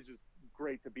stuff, but it was just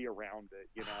great to be around it,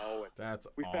 And That's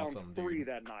we awesome, found 3 dude.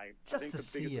 that night. Just I think to the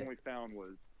see biggest it. one we found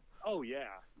was, I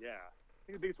think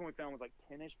the biggest one we found was like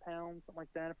 10-ish pounds, something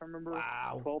like that, if I remember.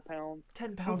 Wow. 12 pounds.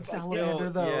 10-pound Still- salamander,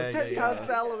 though. yeah, 10-pound yeah.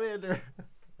 salamander.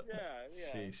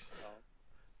 Yeah. Sheesh. So,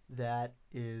 That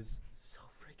is so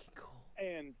freaking cool.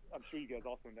 and I'm sure you guys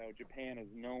also know Japan is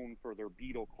known for their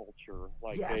beetle culture.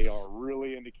 Like Yes. they are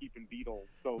really into keeping beetles.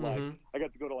 So like Mhm. I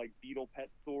got to go to like beetle pet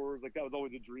stores. Like that was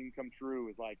always a dream come true.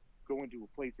 Is like going to a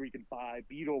place where you can buy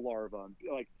beetle larvae. And,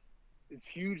 like it's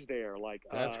huge there. Like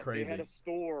That's They crazy. had a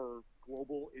store,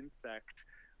 Global Insect,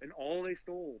 and all they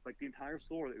sold, like the entire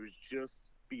store, it was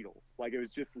just beetles. Like it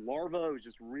was just larvae. It was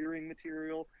just rearing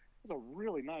material. It was a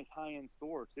really nice high-end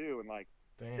store too, and like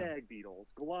Damn. stag beetles,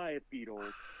 Goliath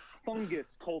beetles,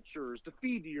 fungus cultures to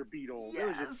feed to your beetles. It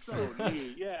was just Yes! so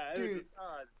neat. Yeah, it Dude. was just,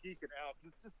 I was geeking out.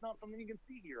 It's just not something you can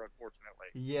see here, unfortunately.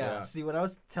 Yeah. Yeah. See, when I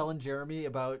was telling Jeremy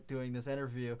about doing this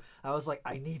interview, I was like,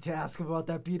 I need to ask him about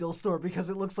that beetle store because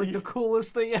it looks like the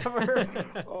coolest thing ever.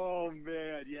 Oh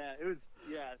man, yeah, it was.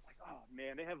 Yeah, it's like, oh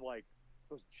man, they have like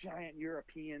those giant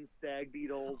European stag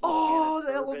beetles. Oh,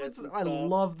 the Canis elephants! and I stuff.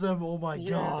 love them. Oh my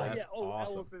god. That's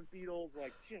awesome. Elephant beetles,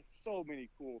 like just so many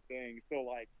cool things. So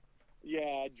like, yeah,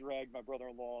 I dragged my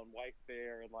brother-in-law and wife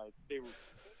there, and like they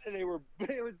were,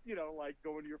 it was like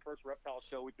going to your first reptile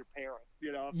show with your parents,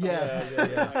 Yes.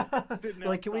 Yeah. Sitting You're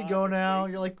like, can we outside go with now?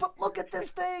 me. You're like, but look at this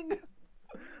thing.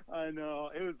 I know,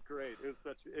 it was great. It was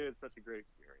such a great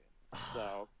experience.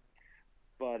 So,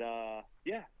 but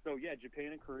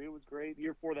Japan and Korea was great. The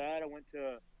year before that, I went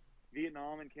to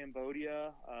Vietnam and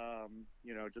Cambodia.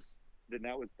 Just then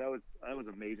that was an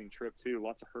amazing trip too.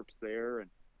 Lots of herps there, and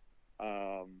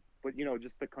but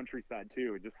just the countryside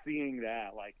too, just seeing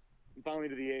that, like, I'm finally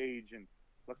to the age, and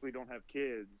luckily don't have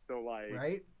kids, so like,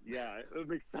 right? Yeah,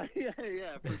 I'm excited.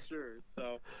 Yeah, for sure.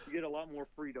 So you get a lot more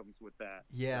freedoms with that.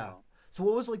 Yeah. So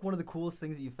what was like one of the coolest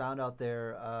things that you found out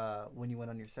there when you went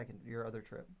on your other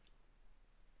trip?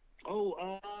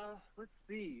 Oh, let's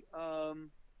see.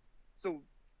 So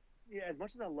yeah, as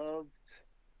much as I loved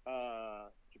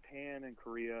Japan and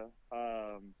Korea,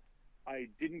 I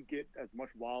didn't get as much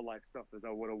wildlife stuff as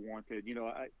I would have wanted.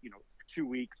 For 2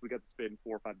 weeks we got to spend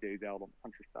 4 or 5 days out on the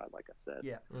countryside, like I said.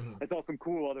 Yeah. Mm-hmm. I saw some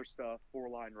cool other stuff,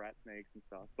 4-line rat snakes and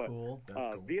stuff. But cool.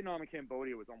 Cool. Vietnam and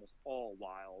Cambodia was almost all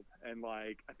wild, and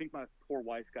like I think my poor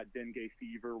wife got dengue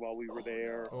fever while we were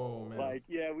there. Oh man. Like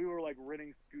we were like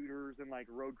renting scooters and like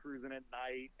road cruising at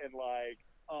night, and like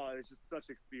it's just such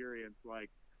experience.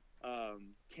 Like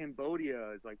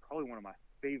Cambodia is like probably one of my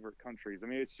favorite countries. I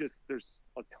mean, it's just, there's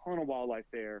a ton of wildlife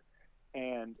there,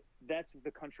 and that's the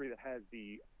country that has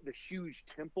the huge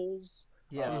temples,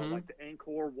 like the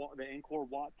Angkor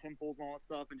Wat temples and all that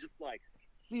stuff, and just like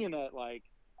seeing that, like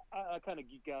I kind of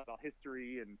geek out about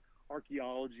history and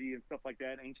archaeology and stuff like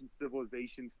that, ancient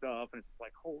civilization stuff, and it's just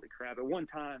like, holy crap! At one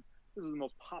time, this was the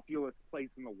most populous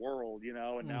place in the world,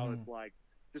 and now it's like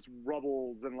just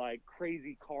rubbles and like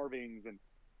crazy carvings and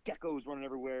geckos running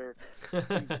everywhere.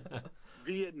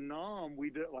 Vietnam,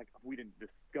 we didn't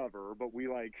discover, but we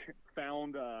like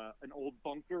found an old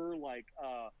bunker, like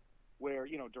where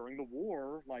during the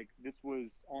war, like this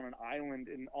was on an island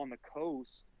on the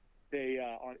coast.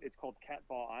 It's called Cat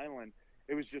Ba Island.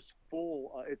 It was just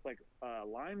full. It's like a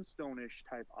limestone-ish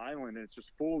type island, and it's just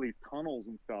full of these tunnels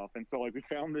and stuff. And so like we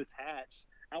found this hatch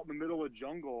out in the middle of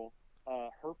jungle,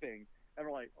 herping. And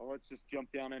we're like, oh, let's just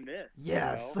jump down in this.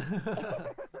 Yes.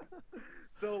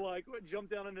 So like, we jump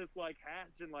down in this like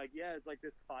hatch, and like, yeah, it's like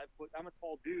this 5 foot. I'm a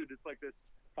tall dude. It's like this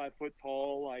 5 foot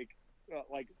tall,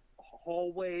 like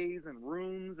hallways and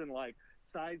rooms and like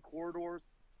side corridors,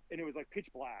 and it was like pitch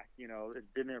black.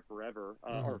 It's been there forever,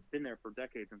 or been there for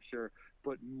decades, I'm sure.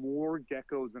 But more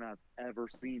geckos than I've ever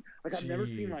seen. Like I've never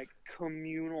seen like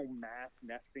communal mass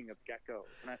nesting of geckos,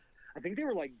 and I think they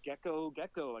were like gecko,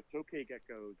 like tokay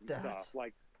geckos and stuff.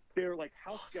 Like they're like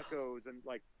house geckos, and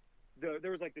like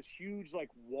there was like this huge like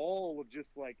wall of just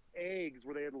like eggs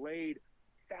where they had laid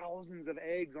thousands of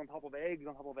eggs on top of eggs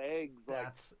on top of eggs. Like,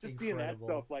 that's just incredible. Seeing that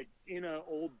stuff like in an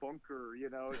old bunker,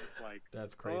 it's like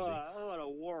that's crazy. What a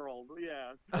world,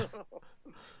 yeah.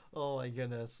 Oh my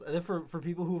goodness! And then for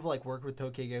people who've like worked with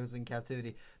tokay geckos in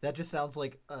captivity, that just sounds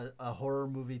like a horror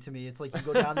movie to me. It's like you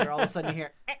go down there, all of a sudden you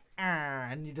hear,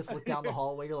 and you just look down the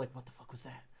hallway. You're like, what the fuck was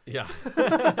that? Yeah.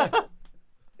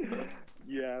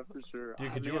 Yeah, for sure.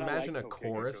 Dude, could you imagine a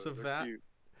chorus of that?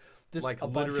 Just like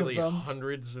literally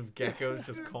hundreds of geckos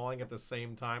just calling at the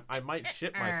same time. I might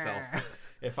shit myself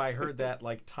if I heard that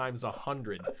like times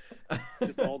 100.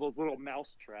 Just all those little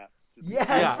mouse traps.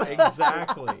 Yes. Yeah,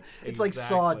 exactly. It's like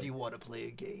Saw. Do you want to play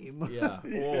a game? Yeah.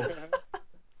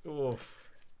 Oof.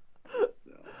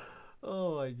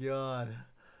 Oh my god,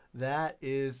 that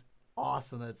is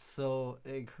awesome. That's so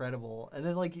incredible. And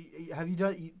then like, have you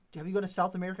gone to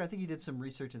South America? I think you did some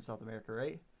research in South America,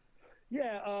 right?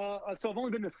 Yeah, so I've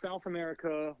only been to South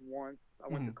America once.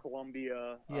 I went to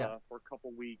Colombia for a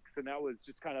couple weeks, and that was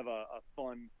just kind of a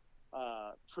fun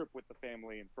trip with the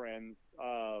family and friends.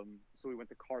 So we went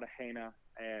to Cartagena,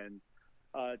 and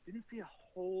didn't see a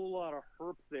whole lot of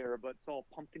herps there, but saw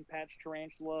pumpkin patch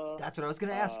tarantula. That's what I was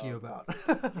going to ask you about.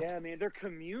 Yeah, man, they're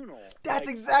communal. That's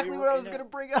like, exactly what I was going to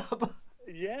bring up.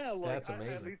 Yeah, like that's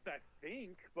amazing. At least I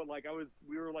think, but like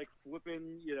we were like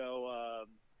flipping,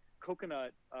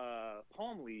 coconut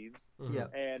palm leaves,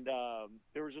 and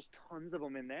there was just tons of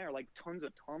them in there, like tons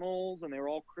of tunnels, and they were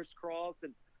all crisscrossed,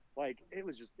 and like it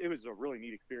was a really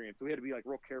neat experience. So we had to be like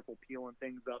real careful peeling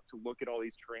things up to look at all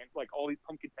these all these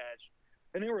pumpkin patch,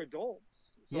 and they were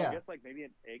adults. So I guess like maybe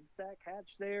an egg sac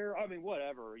hatch there. I mean,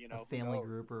 whatever, a family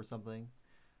group or something.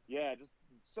 Yeah, just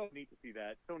so neat to see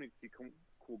that. So neat to see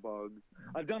cool bugs.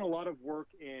 I've done a lot of work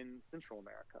in Central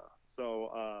America.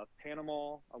 So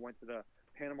Panama, I went to the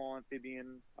Panama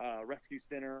Amphibian Rescue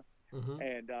Center,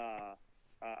 and I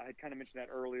had kind of mentioned that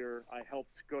earlier. I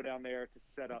helped go down there to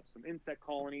set up some insect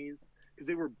colonies because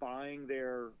they were buying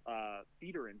their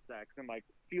feeder insects and like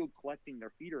field collecting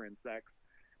their feeder insects,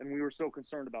 and we were so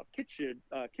concerned about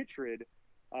chytrid.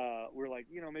 We're like,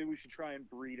 maybe we should try and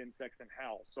breed insects in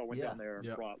house. So I went down there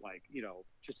and brought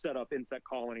just set up insect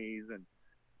colonies, and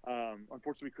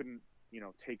unfortunately we couldn't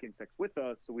take insects with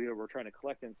us. So we were trying to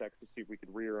collect insects to see if we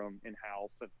could rear them in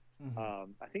house. And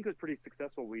I think it was pretty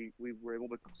successful. We were able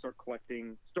to start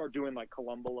doing like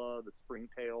columbella, the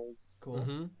springtails.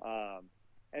 Cool.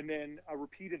 And then I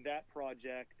repeated that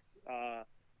project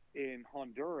in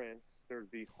Honduras. There's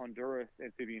the Honduras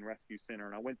Amphibian Rescue Center,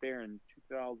 and I went there in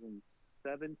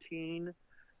 2017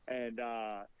 and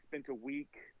spent a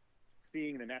week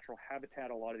seeing the natural habitat,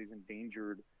 a lot of these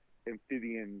endangered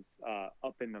amphibians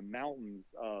up in the mountains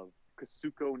of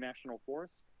Casuco National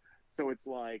Forest. So it's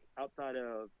like outside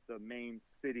of the main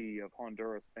city of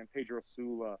Honduras, San Pedro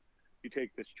Sula. You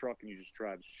take this truck and you just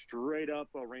drive straight up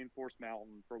a rainforest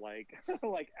mountain for like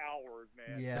hours,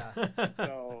 man. Yeah.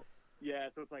 So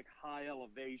it's like high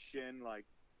elevation, like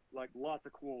lots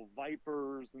of cool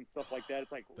vipers and stuff like that.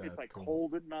 It's like cool.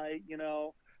 Cold at night,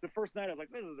 The first night I was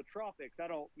like, this is the tropics. I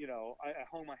don't, I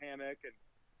hung my hammock and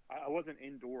I wasn't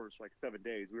indoors for like 7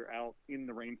 days. We were out in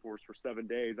the rainforest for 7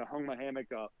 days. I hung my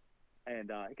hammock up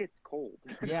and it gets cold.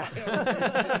 Yeah.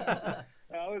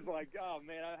 I was like, oh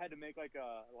man, I had to make like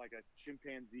a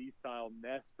chimpanzee style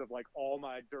nest of like all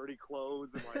my dirty clothes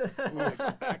and like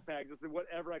backpack, just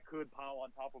whatever I could pile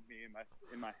on top of me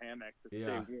in my hammock to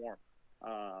stay warm.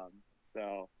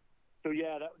 So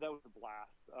yeah, that was a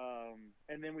blast.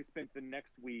 And then we spent the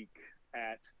next week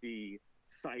at the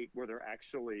site where they're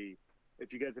actually,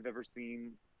 if you guys have ever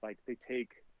seen, like they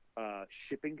take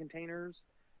shipping containers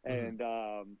and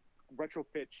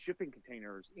retrofit shipping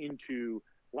containers into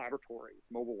laboratories,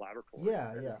 mobile laboratories.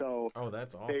 Yeah. So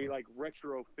that's awesome. They like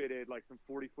retrofitted like some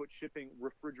 40-foot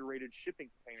refrigerated shipping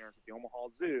containers at the Omaha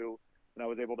Zoo. And I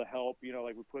was able to help,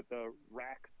 like we put the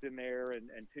racks in there and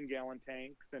 10-gallon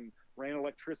tanks and ran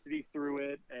electricity through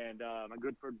it. And my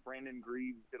good friend Brandon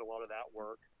Greaves did a lot of that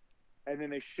work. And then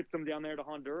they shipped them down there to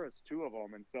Honduras, 2 of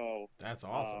them. And so that's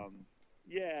awesome.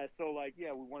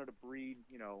 we wanted to breed,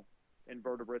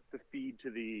 invertebrates to feed to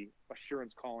the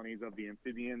assurance colonies of the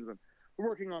amphibians. And we're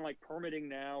working on like permitting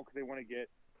now because they want to get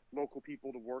local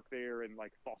people to work there and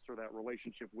like foster that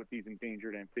relationship with these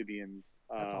endangered amphibians.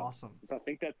 That's awesome. So I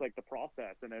think that's like the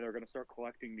process, and then they're going to start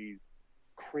collecting these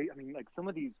like some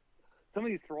of these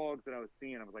frogs that I was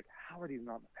seeing, I was like, how are these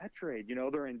not in the pet trade?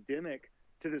 They're endemic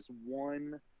to this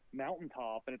one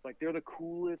mountaintop, and it's like they're the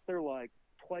coolest. They're like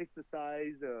twice the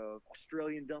size of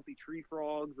Australian dumpy tree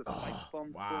frogs, the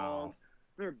thumb frogs.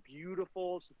 They're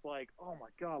beautiful. It's just like, oh my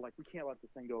god, like we can't let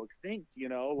this thing go extinct.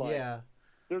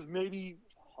 There's maybe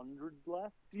hundreds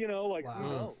left, who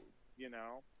knows,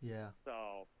 Yeah.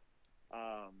 So,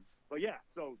 but yeah,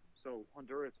 so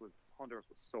Honduras was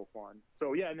so fun.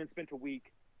 So yeah, and then spent a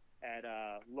week at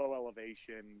low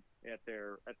elevation at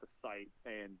the site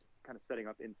and kind of setting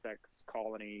up insects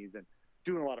colonies and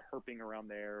doing a lot of herping around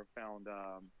there. Found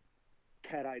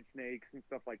cat-eyed snakes and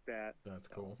stuff like that. That's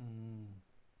cool.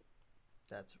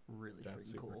 That's really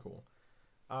super cool.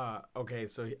 Okay,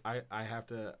 so I have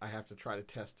to try to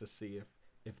test to see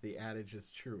if the adage is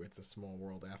true. It's a small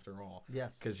world after all.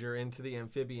 Yes. Because you're into the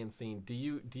amphibian scene. Do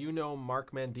you know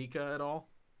Mark Mandika at all?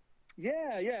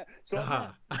 Yeah. So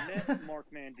I've met Mark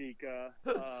Mandika.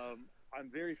 I'm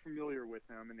very familiar with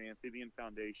him in the Amphibian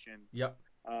Foundation. Yep.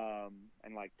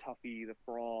 And like Tuffy the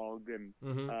frog, and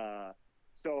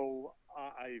so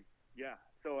I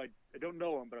don't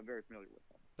know him, but I'm very familiar with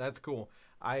him. That's cool.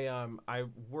 I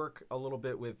work a little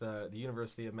bit with the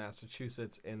University of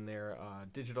Massachusetts in their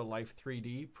Digital Life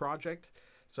 3D project.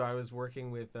 So I was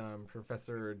working with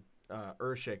Professor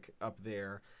Urshik up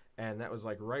there, and that was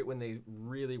like right when they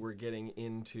really were getting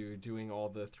into doing all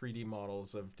the 3D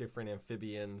models of different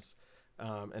amphibians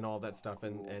and all that stuff.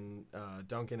 And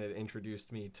Duncan had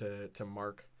introduced me to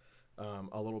Mark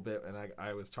a little bit, and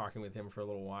I was talking with him for a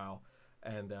little while.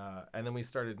 And then we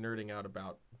started nerding out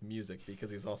about music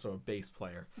because he's also a bass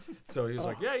player. So he was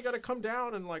like, yeah, you got to come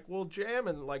down and like we'll jam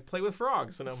and like play with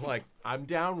frogs. And I'm like, I'm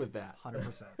down with that.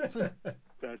 100%.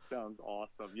 That sounds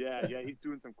awesome. Yeah, he's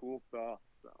doing some cool stuff.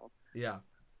 So yeah.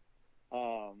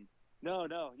 No.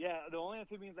 Yeah, the only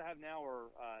amphibians I have now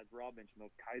are, as Rob mentioned, those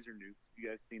Kaiser newts. You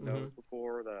guys seen those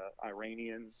before? The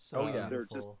Iranians. They're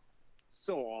just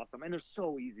so awesome, and they're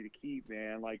so easy to keep,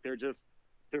 man. Like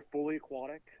they're fully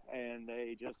aquatic, and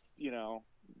they just,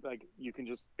 like you can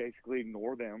just basically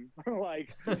ignore them.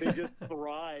 Like they just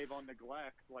thrive on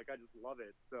neglect. Like I just love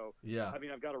it. So yeah, I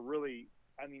mean, I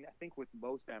think with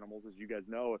most animals, as you guys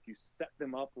know, if you set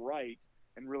them up right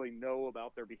and really know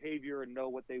about their behavior and know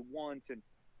what they want, and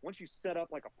once you set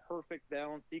up like a perfect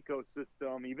balanced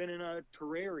ecosystem, even in a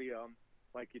terrarium,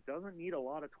 like it doesn't need a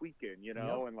lot of tweaking,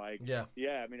 and like, I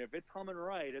mean, if it's humming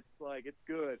right, it's like, it's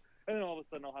good. And then all of a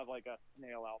sudden I'll have like a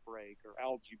snail outbreak or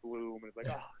algae bloom, and it's like,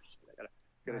 oh shit,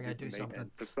 gotta do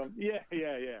something. Yeah.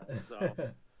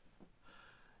 So.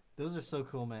 Those are so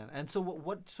cool, man. And so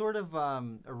what sort of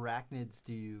arachnids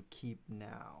do you keep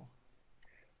now?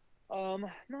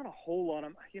 Not a whole lot.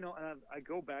 I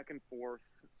go back and forth.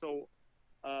 So,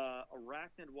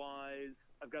 arachnid-wise,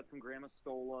 I've got some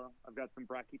Grammostola. I've got some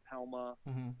Brachypelma.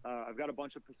 Mm-hmm. I've got a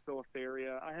bunch of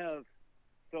Pacillotheria.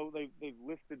 So they've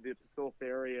listed the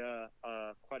Pacillotheria,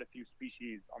 quite a few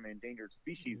species on the Endangered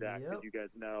Species Act, as you guys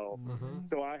know. Mm-hmm.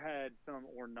 So I had some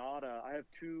Ornata. I have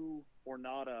two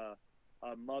Ornata.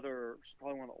 Mother, she's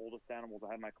probably one of the oldest animals I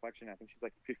have in my collection. I think she's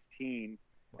like 15.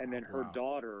 Wow, and then her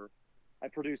daughter, I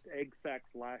produced egg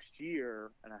sacs last year,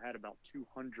 and I had about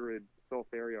 200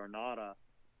 Pacillotheria ornata.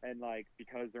 And like,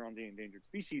 because they're on the Endangered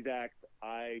Species Act,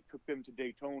 I took them to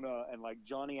Daytona, and like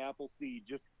Johnny Appleseed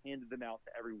just handed them out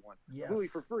to everyone, completely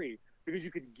for free, because you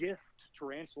could gift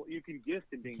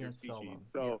endangered species.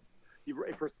 So.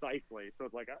 Precisely. So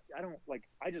it's like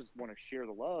I just want to share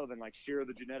the love and like share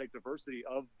the genetic diversity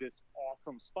of this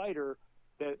awesome spider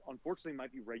that unfortunately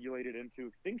might be regulated into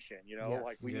extinction.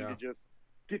 Like we need to just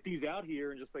get these out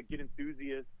here and just like get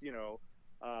enthusiasts.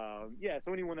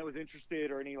 So anyone that was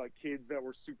interested, or any like kids that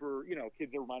were super,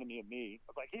 kids that reminded me of me,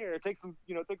 I was like, here, take some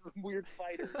weird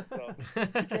spiders. So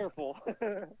be careful.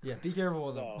 Be careful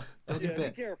with them. Don't get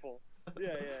bit. Be careful.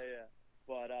 Yeah.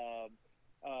 But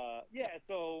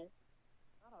so.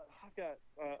 I've got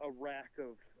a rack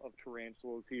of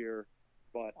tarantulas here,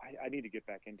 but I need to get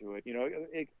back into it.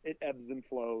 It ebbs and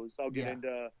flows. I'll get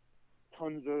into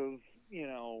tons of,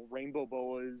 rainbow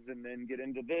boas, and then get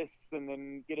into this, and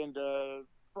then get into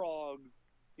frogs,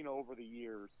 over the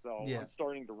years. So I'm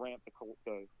starting to ramp the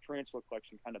tarantula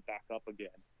collection kind of back up again.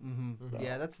 Mm-hmm. So.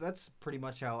 Yeah, that's pretty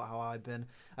much how I've been.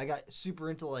 I got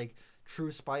super into like true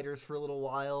spiders for a little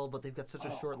while, but they've got such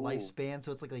a short lifespan,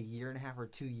 so it's like a year and a half or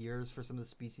 2 years for some of the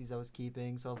species I was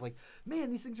keeping. So I was like,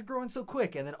 man, these things are growing so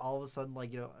quick, and then all of a sudden,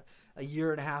 like, a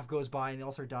year and a half goes by and they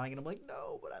all start dying, and I'm like,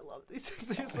 no, but I love these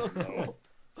things. They're so cool.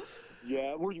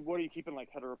 Yeah, what are you keeping, like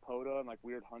Heteropoda and like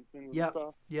weird huntsmans and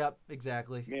stuff? Yep,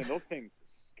 exactly. Man, those things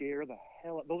scare the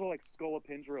hell out. Those are like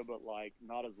Scolopendra, but like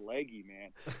not as leggy,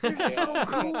 man. They're so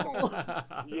cool.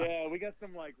 We got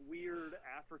some like weird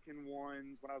African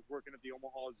ones when I was working at the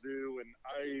Omaha Zoo, and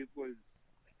I was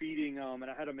feeding them,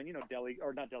 and I had them in not deli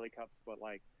cups, but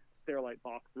like Sterilite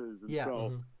boxes, and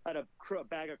so I had a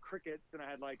bag of crickets, and I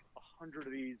had like 100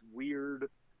 of these weird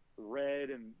red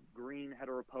and green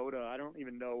Heteropoda. I don't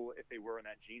even know if they were in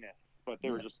that genus, but they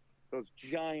were just those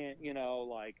giant,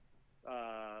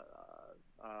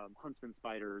 huntsman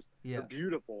spiders. They're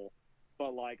beautiful,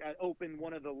 but like I opened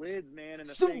one of the lids, man, and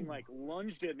the thing like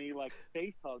lunged at me like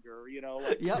face hugger,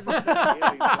 like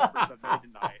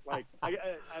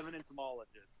I'm an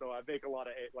entomologist, so I make a lot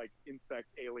of like insect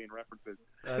alien references.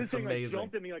 This thing like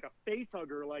jumped at me like a face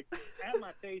hugger, like at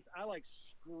my face. I like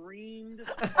screamed,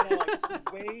 and I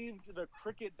like waved the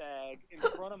cricket bag in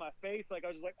front of my face, like I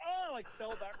was just like, like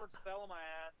fell backwards, fell on my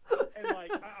ass, and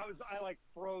like I like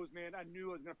froze, man. I knew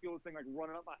I was gonna feel this thing like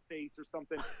running up my face or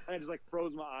something, and I just like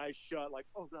froze my eyes shut, like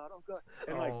oh god,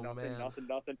 and like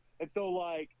nothing. And so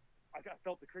like I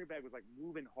felt the cricket bag was like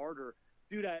moving harder.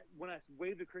 Dude, when I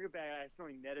waved the cricket bag, I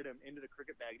accidentally netted him into the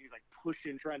cricket bag, and he was like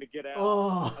pushing, trying to get out.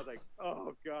 I was like,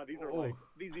 oh god,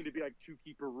 these need to be like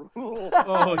 2-keeper rules.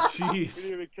 Oh jeez. We need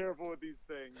to be careful with these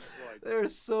things. Like, they're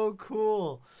so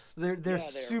cool. They're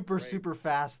super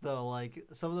fast though. Like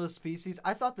some of those species,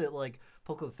 I thought that like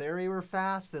Poecilotheria were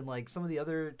fast, and like some of the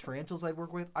other tarantulas I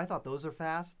work with, I thought those are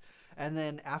fast. And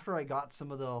then after I got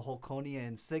some of the Holconia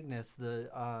insignis, the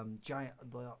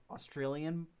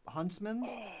Australian huntsmans.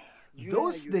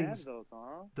 Those things,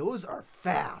 those are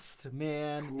fast,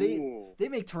 man. Cool. They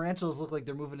make tarantulas look like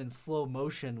they're moving in slow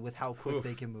motion with how quick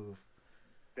they can move.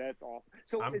 That's awesome.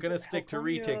 So I'm gonna stick to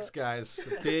retics, guys.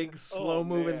 Big,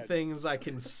 slow-moving things I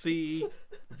can see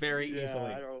very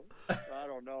easily. I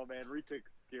don't know, man. Retics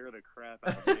scare the crap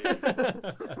out of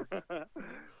me.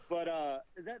 But are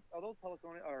those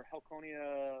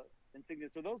Helconia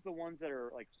insignis? Are those the ones that are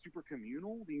like super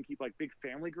communal? You can keep like big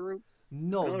family groups?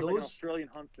 No, those like an Australian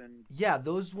huntsman. Yeah,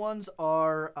 those ones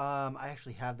are. I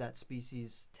actually have that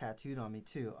species tattooed on me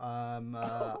too.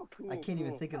 Cool, I can't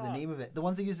even think of the name of it. The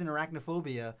ones they use in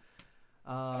arachnophobia.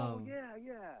 Yeah.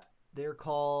 They're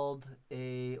called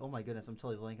oh my goodness, I'm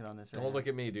totally blanking on this right now. Don't look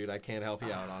at me, dude. I can't help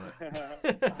you out on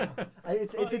it.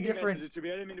 It's a different. It to me.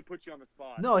 I didn't mean to put you on the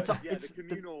spot. No, it's the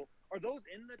communal. Are those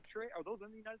in the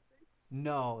United States?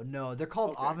 No. They're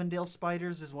called Avondale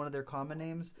spiders. Is one of their common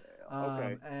names.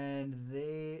 Okay. And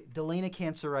Delana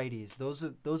cancerites.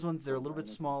 Those ones. They're a little bit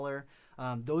smaller.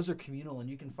 Those are communal, and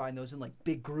you can find those in like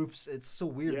big groups. It's so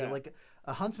weird. They're like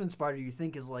a huntsman spider. You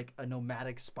think is like a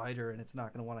nomadic spider, and it's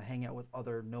not going to want to hang out with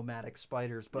other nomadic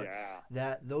spiders. But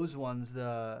those ones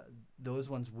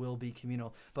will be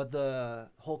communal. But the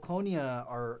Holconia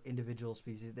are individual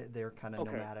species. They're kind of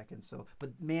nomadic, and so.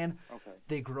 But man,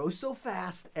 they grow so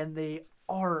fast, and they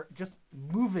are just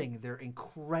moving. They're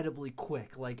incredibly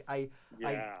quick. Like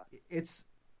it's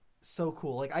so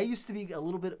cool. Like I used to be a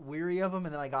little bit weary of them,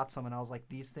 and then I got some, and I was like,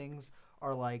 these things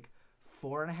are like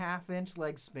 4.5-inch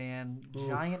leg span,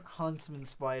 giant huntsman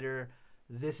spider.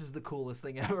 This is the coolest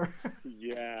thing ever.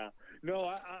 Yeah. No,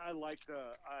 I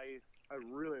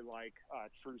really like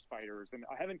true spiders, and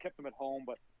I haven't kept them at home,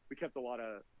 but we kept a lot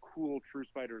of cool true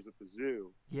spiders at the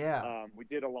zoo. Yeah. We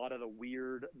did a lot of the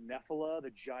weird Nephila,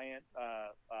 the giant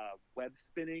web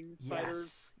spinning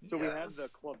spiders. So we have the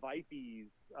Clavipes.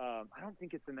 I don't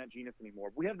think it's in that genus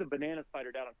anymore. We have the banana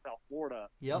spider down in South Florida.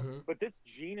 Yep. But this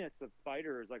genus of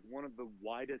spider is like one of the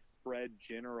widest spread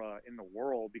genera in the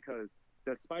world because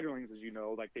the spiderlings, as you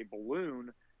know, like they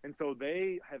balloon. And so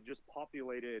they have just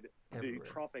populated the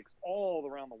tropics all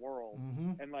around the world.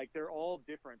 And like they're all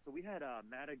different. So we had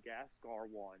Madagascar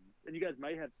ones. And you guys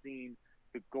might have seen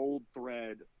the gold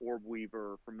thread orb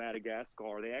weaver from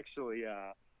Madagascar. They actually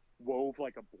wove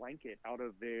like a blanket out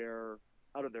of their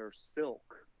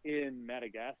silk in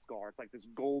Madagascar. It's like this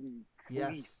golden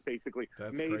fleece basically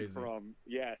made from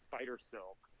spider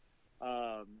silk.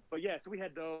 But yeah, so we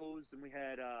had those, and we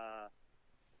had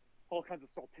all kinds of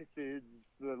salticids,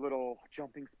 the little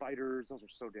jumping spiders. Those are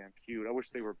so damn cute. I wish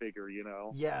they were bigger, you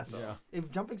know? Yes. Yeah.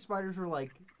 If jumping spiders were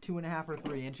like 2.5 or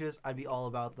 3 inches, I'd be all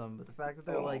about them. But the fact that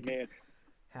they're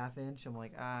half inch, I'm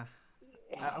like, I'm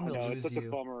going to lose you. It's such a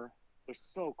bummer. They're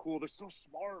so cool. They're so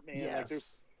smart, man. Yes. Like,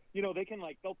 you know, they can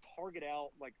they'll target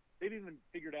out, like, they've even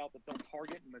figured out that they'll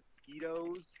target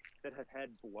mosquitoes that have had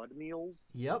blood meals.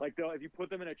 Yep. Like, if you put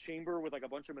them in a chamber with, like, a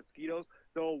bunch of mosquitoes,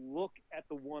 they'll look at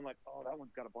the one like, oh, that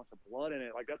one's got a bunch of blood in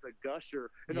it. Like, that's a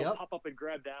gusher. And they'll pop up and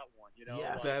grab that one, you know?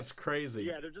 Yes. Like, that's crazy.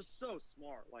 Yeah, they're just so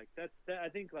smart. Like, I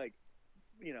think, like,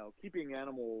 you know, keeping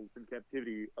animals in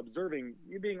captivity, observing,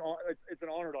 it's an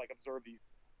honor to, like, observe these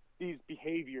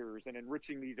behaviors and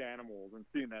enriching these animals and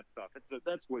seeing that stuff.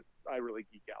 That's what I really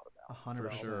geek out about.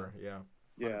 100%. For sure, yeah. 100%.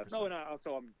 Yeah. No, and I'm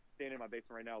standing in my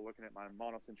basement right now looking at my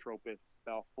Monocentropus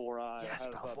balfouri. Yes, I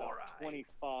have balfouri. about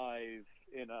 25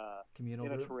 in a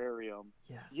group? terrarium.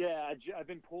 Yes. Yeah, I've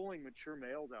been pulling mature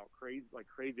males out crazy.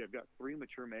 I've got 3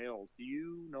 mature males. Do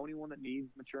you know anyone that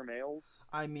needs mature males?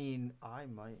 I mean, I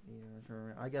might need a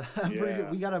mature. I'm pretty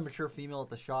sure we got a mature female at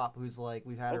the shop who's like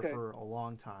we've had her for a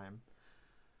long time.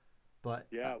 But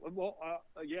I'm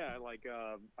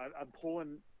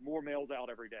pulling more males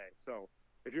out every day. So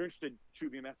if you're interested,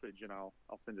 shoot me a message and I'll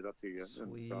send it up to you.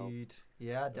 Sweet.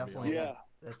 Yeah, definitely. Yeah.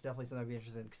 That's definitely something I'd be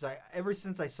interested in. Because ever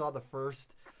since I saw the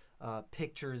first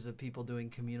pictures of people doing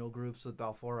communal groups with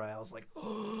balfouri, I was like,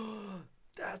 oh,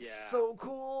 that's so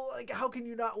cool. Like, how can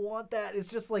you not want that? It's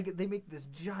just like they make this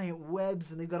giant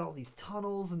webs and they've got all these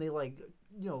tunnels and they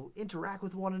interact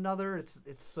with one another. It's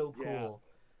so cool. Yeah.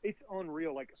 It's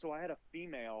unreal. Like, so I had a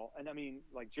female, and I mean,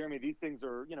 like, Jeremy, these things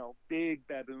are, you know, big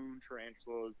baboon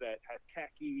tarantulas that have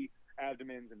khaki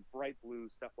abdomens and bright blue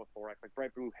cephalothorax, like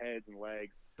bright blue heads and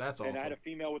legs. That's awesome. And I had a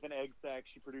female with an egg sac.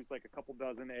 She produced like a couple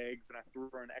dozen eggs, and I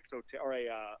threw her an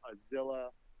a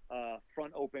Zilla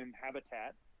front open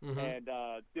habitat, and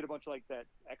did a bunch of like that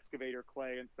excavator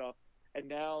clay and stuff. And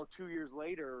now 2 years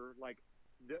later,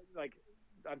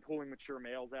 I'm pulling mature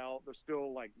males out. There's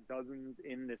still like dozens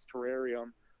in this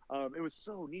terrarium. It was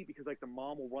so neat because like the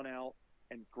mom will run out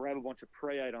and grab a bunch of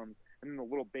prey items, and then the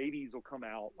little babies will come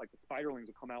out, like the spiderlings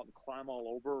will come out and climb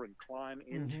all over and climb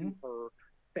into her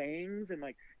fangs and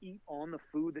like eat on the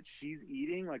food that she's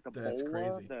eating, like the That's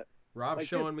bola. Crazy. Rob's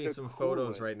showing me some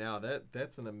photos right now.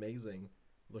 That's an amazing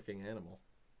looking animal.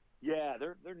 Yeah,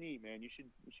 they're neat, man. You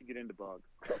should get into bugs.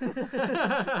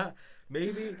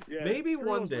 maybe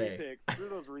one day. Screw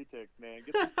those retics, man.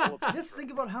 Just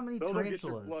think about how many tarantulas. Get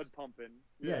your blood pumping.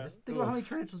 Yeah, just think about how many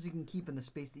tarantulas you can keep in the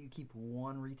space that you keep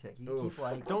one retic. You can keep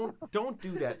like don't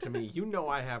do that to me. You know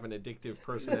I have an addictive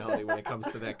personality when it comes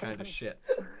to that kind of shit.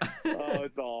 Oh,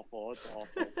 it's awful. It's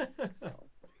awful.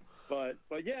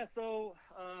 But yeah, so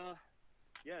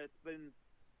it's been.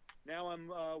 Now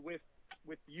I'm with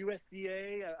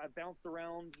USDA. I've bounced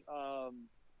around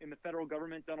in the federal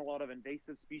government, done a lot of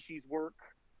invasive species work.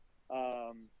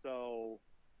 So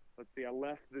let's see, I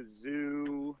left the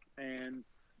zoo and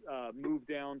moved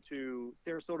down to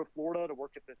Sarasota, Florida to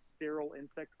work at the sterile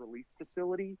insect release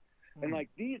facility. And like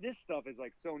this stuff is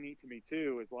like so neat to me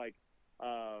too. Is like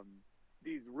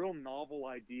these real novel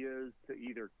ideas to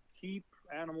either keep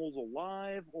animals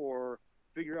alive or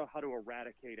figure out how to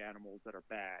eradicate animals that are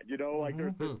bad. You know, like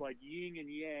there's this like yin and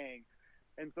yang.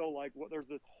 And so like there's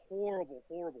this horrible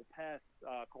pest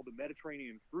called the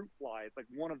Mediterranean fruit fly. It's like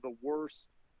one of the worst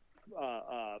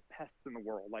pests in the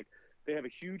world. Like they have a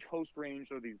huge host range.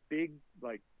 So these big,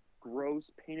 like gross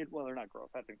painted, well, they're not gross.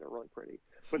 I think they're really pretty,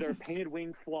 but they're painted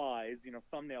wing flies, you know,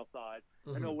 thumbnail size,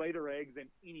 and they'll lay their eggs in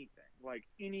anything, like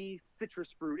any citrus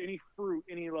fruit, any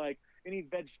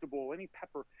vegetable, any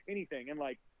pepper, anything. And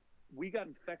like, we got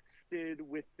infected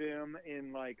with them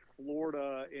in like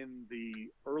Florida in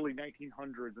the early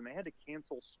 1900s, and they had to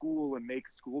cancel school and make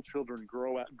school children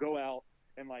go out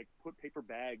and like put paper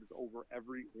bags over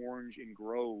every orange in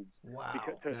groves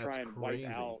to try and wipe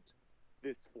out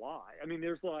this fly. I mean,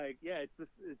 there's like, it's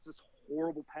this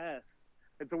horrible pest.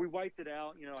 And so we wiped it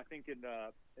out, you know, I think in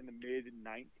the mid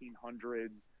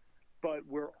 1900s, but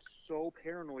we're so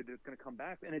paranoid that it's going to come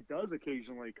back, and it does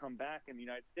occasionally come back in the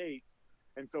United States.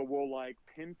 And so we'll like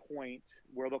pinpoint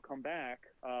where they'll come back,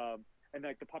 and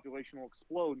like the population will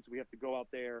explode. And so we have to go out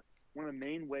there. One of the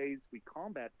main ways we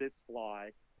combat this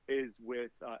fly is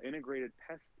with integrated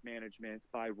pest management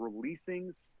by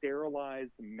releasing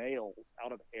sterilized males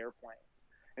out of airplanes.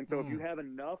 And so if you have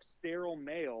enough sterile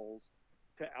males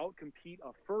to outcompete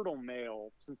a fertile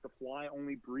male, since the fly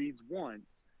only breeds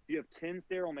once, you have 10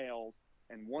 sterile males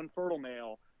and 1 fertile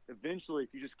male. Eventually,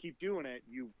 if you just keep doing it,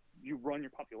 you run your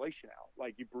population out,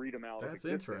 like you breed them out. That's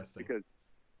interesting. Because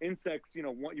insects, you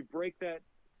know, you break that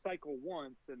cycle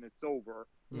once and it's over.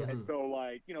 And so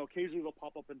like, you know, occasionally they'll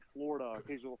pop up in Florida,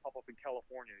 occasionally they'll pop up in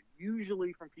California,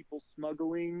 usually from people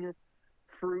smuggling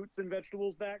fruits and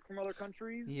vegetables back from other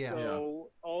countries. So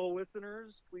all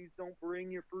listeners, please don't bring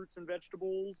your fruits and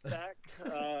vegetables back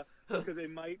because they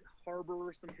might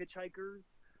harbor some hitchhikers.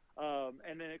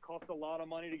 And then it costs a lot of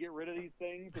money to get rid of these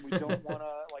things, and we don't want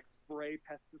to like spray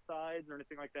pesticides or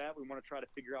anything like that. We want to try to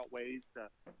figure out ways to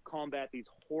combat these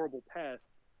horrible pests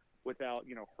without,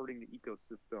 you know, hurting the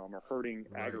ecosystem or hurting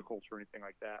agriculture or anything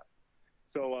like that.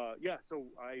 So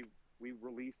we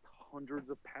released hundreds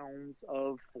of pounds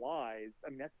of flies. I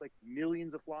mean, that's like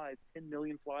millions of flies, 10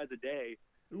 million flies a day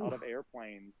out of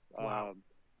airplanes. To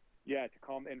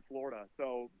come in Florida.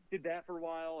 So did that for a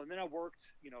while, and then I worked,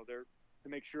 you know, there to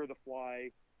make sure the fly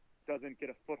doesn't get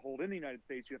a foothold in the United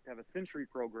States. You have to have a Sentry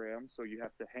program, so you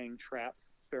have to hang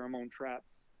traps, pheromone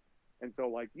traps. And so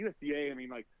like USDA, I mean,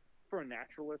 like for a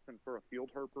naturalist and for a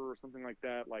field herper or something like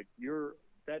that, like you're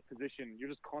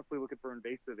just constantly looking for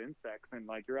invasive insects, and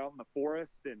like you're out in the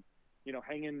forest and, you know,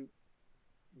 hanging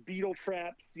beetle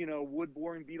traps, you know, wood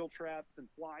boring beetle traps and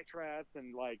fly traps,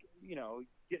 and like, you know,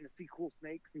 getting to see cool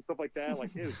snakes and stuff like that.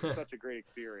 Like it was such a great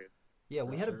experience. Yeah,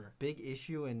 we had a big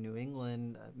issue in New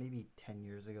England maybe 10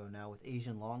 years ago now with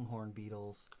Asian longhorn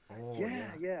beetles.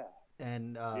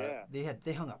 And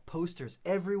they hung up posters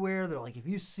everywhere. They're like, if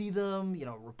you see them, you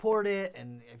know, report it,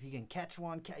 and if you can catch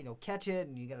one, catch it,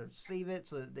 and you got to save it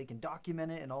so that they can document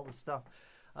it and all this stuff,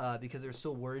 because they're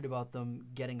so worried about them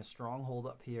getting a stronghold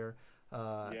up here.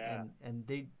 And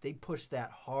they pushed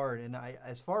that hard, and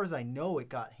as far as I know, it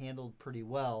got handled pretty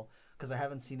well, because I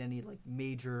haven't seen any like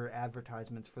major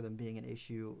advertisements for them being an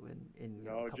issue in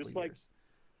a couple of years.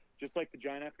 Just like the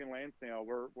giant African land snail,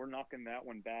 we're knocking that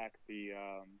one back. The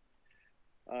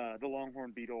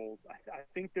longhorn beetles. I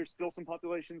think there's still some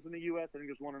populations in the U.S. I think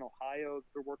there's one in Ohio that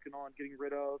they're working on getting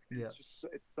rid of.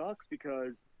 It sucks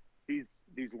because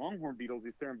these longhorn beetles,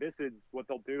 these cerambicids, what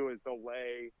they'll do is they'll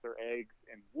lay their eggs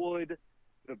in wood.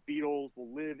 The beetles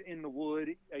will live in the wood,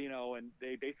 you know, and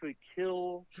they basically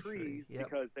kill trees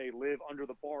because they live under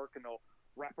the bark, and they'll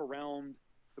wrap around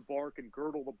the bark and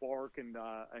girdle the bark and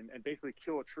basically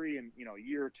kill a tree in, you know, a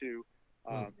year or two.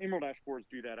 Emerald ash borers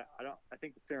do that. I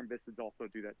think the cerambicids also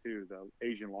do that too, the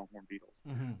Asian longhorn beetles.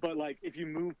 But like if you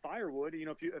move firewood, you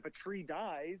know, if a tree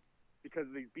dies because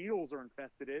these beetles are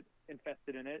infested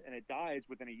in it, and it dies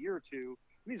within a year or two,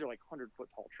 these are like 100-foot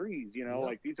tall trees, you know,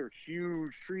 like these are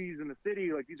huge trees in the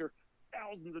city. Like these are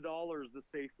thousands of dollars to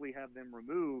safely have them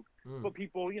removed. But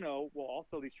people, you know,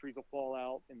 also these trees will fall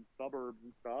out in suburbs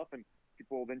and stuff, and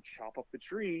people will then chop up the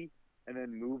tree and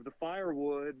then move the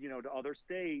firewood, you know, to other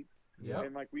states.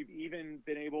 And like we've even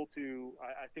been able to,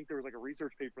 I think there was like a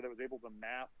research paper that was able to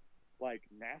map like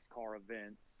NASCAR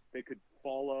events. They could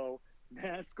follow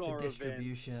NASCAR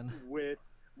distribution events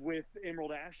with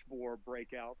emerald ash borer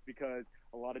breakouts, because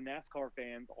a lot of NASCAR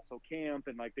fans also camp,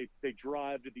 and like they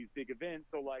drive to these big events.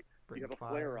 So like you have a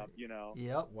flare up, you know.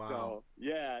 Wow. So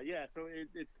so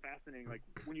it's fascinating. Like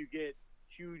when you get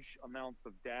huge amounts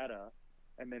of data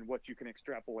and then what you can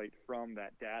extrapolate from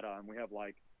that data. And we have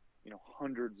like,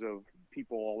 hundreds of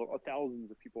people, thousands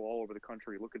of people all over the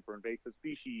country looking for invasive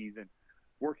species and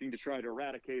working to try to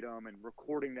eradicate them and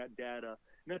recording that data.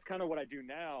 And that's kind of what I do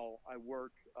now. I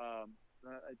work,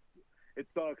 it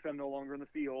sucks. I'm no longer in the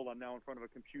field. I'm now in front of a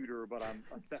computer, but I'm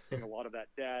assessing a lot of that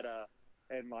data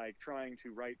and like trying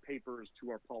to write papers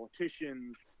to our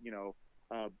politicians,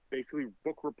 basically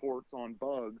book reports on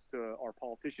bugs to our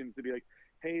politicians to be like,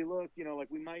 hey, look, like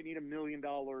we might need $1 million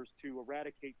to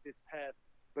eradicate this pest,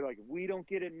 but like if we don't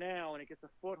get it now and it gets a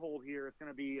foothold here, it's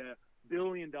going to be $1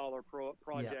 billion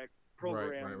program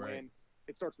right. when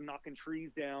it starts knocking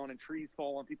trees down and trees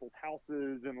fall on people's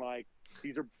houses, and like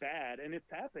these are bad. And it's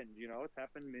happened, it's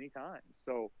happened many times.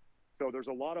 So there's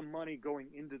a lot of money going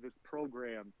into this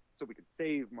program so we could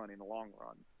save money in the long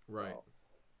run. Right.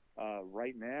 So,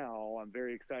 right now, I'm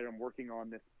very excited. I'm working on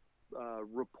this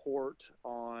report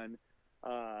on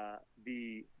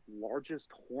the largest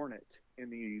hornet in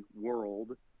the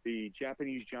world, the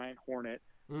Japanese giant hornet,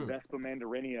 Vespa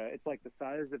mandarinia. It's like the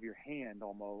size of your hand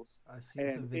almost. I've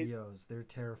seen some videos. They're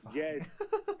terrifying. Yeah,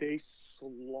 they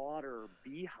slaughter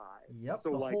beehives. Yep,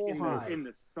 so the like whole hive. in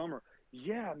the summer.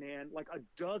 Yeah, man, like a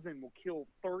dozen will kill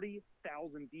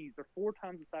 30,000 bees. They're 4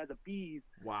 times the size of bees.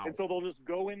 Wow. And so they'll just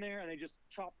go in there and they just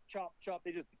chop.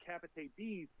 They just decapitate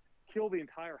bees, kill the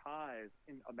entire hive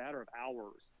in a matter of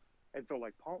hours. And so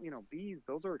like, bees,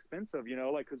 those are expensive,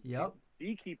 like, because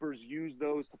beekeepers use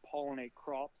those to pollinate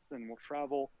crops and will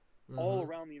travel all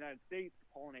around the United States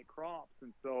to pollinate crops.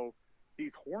 And so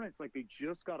these hornets, like, they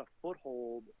just got a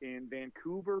foothold in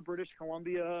Vancouver, British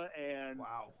Columbia, and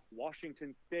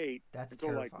Washington State. That's and so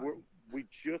terrifying. Like, we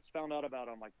just found out about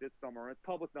them like this summer. It's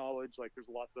public knowledge. Like, there's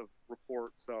lots of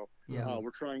reports. So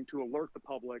we're trying to alert the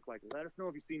public. Like, let us know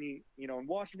if you see any. In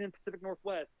Washington, Pacific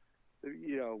Northwest.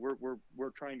 We're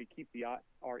trying to keep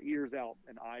our ears out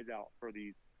and eyes out for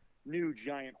these new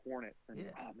giant hornets. And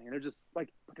oh man, they're just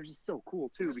so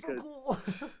cool too, because so cool.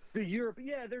 the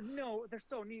they're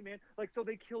so neat, man. Like, so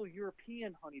they kill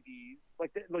European honeybees,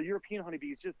 like the European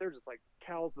honeybees, they're just like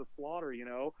cows to slaughter,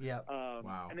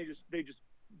 Wow. And they just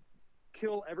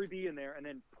kill every bee in there and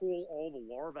then pull all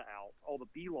the larvae out, all the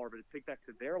bee larvae, to take back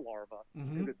to their larva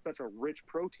because it's such a rich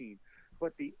protein.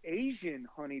 But the Asian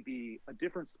honeybee, a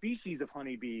different species of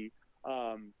honeybee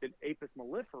than Apis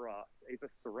mellifera,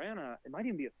 Apis cerana, it might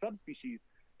even be a subspecies,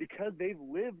 because they've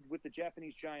lived with the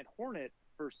Japanese giant hornet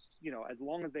for, as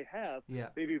long as they have,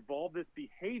 they've evolved this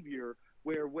behavior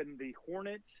where when the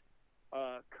hornet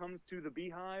comes to the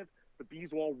beehive, the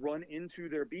bees will all run into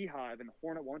their beehive, and the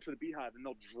hornet will enter the beehive, and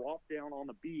they'll drop down on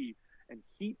the bee and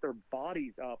heat their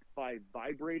bodies up by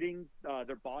vibrating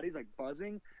their bodies, like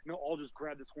buzzing, and they'll all just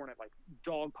grab this hornet, like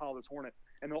dogpile this hornet,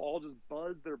 and they'll all just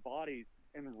buzz their bodies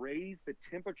and raise the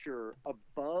temperature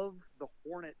above the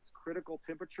hornet's critical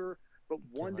temperature, but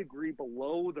 1 degree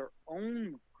below their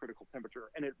own critical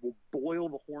temperature, and it will boil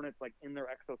the hornets like in their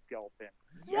exoskeleton.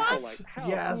 Yes! So, like,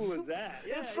 how cool is that?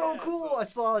 Yeah, it's so cool. So, I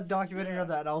saw a documentary of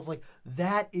that, and I was like,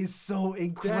 that is so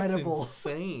incredible. That's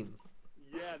insane.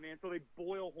 Yeah, man. So they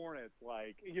boil hornets,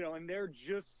 like, and they're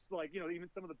just like, even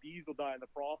some of the bees will die in the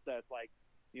process, like,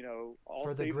 all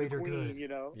for the greater good.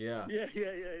 Yeah.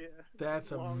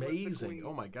 That's amazing.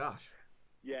 Oh my gosh.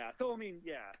 Yeah. So I mean,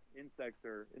 insects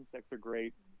are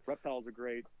great. Reptiles are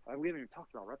great. We haven't even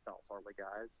talked about reptiles hardly,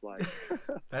 guys. Like,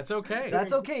 that's okay.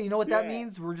 That's okay. You know what that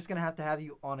means? We're just gonna have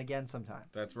you on again sometime.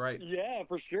 That's right. Yeah,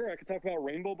 for sure. I could talk about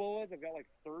rainbow boas. I've got like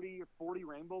 30 or 40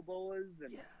 rainbow boas,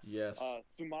 and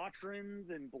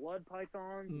Sumatrans and blood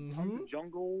pythons, tons of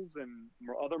jungles and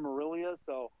other Marilia.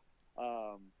 So,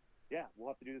 we'll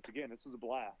have to do this again. This was a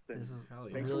blast. And this is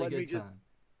a really good time.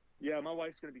 Yeah, my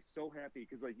wife's gonna be so happy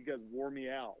because like you guys wore me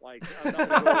out. Like I'm not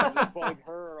gonna just bug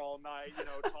her all night,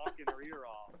 talking her ear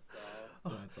off. So.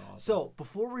 That's awesome. So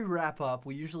before we wrap up,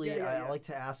 we usually I like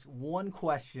to ask one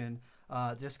question,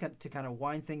 just to kind of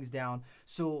wind things down.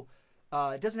 So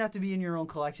it doesn't have to be in your own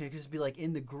collection. It could just be like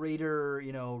in the greater,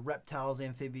 reptiles,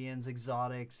 amphibians,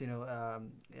 exotics,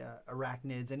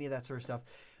 arachnids, any of that sort of stuff.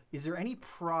 Is there any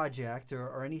project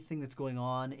or anything that's going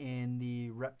on in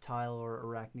the reptile or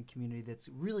arachnid community that's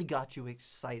really got you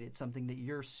excited, something that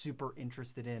you're super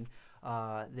interested in,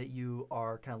 that you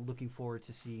are kind of looking forward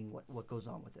to seeing what goes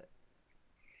on with it?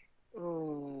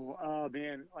 Oh,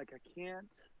 man, like I can't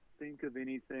think of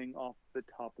anything off the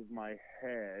top of my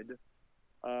head.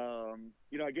 I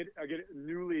get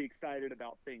newly excited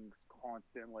about things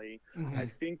constantly.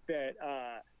 I think that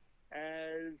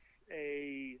as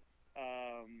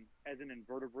an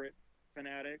invertebrate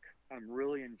fanatic, I'm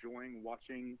really enjoying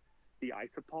watching the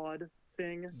isopod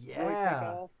thing really take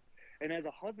off. And as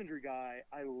a husbandry guy,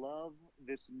 I love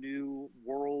this new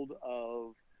world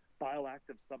of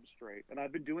bioactive substrate, and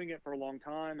I've been doing it for a long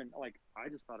time, and like I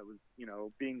just thought it was, you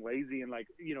know, being lazy and like,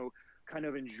 you know, kind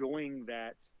of enjoying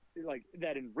that, like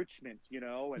that enrichment, you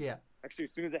know. And actually,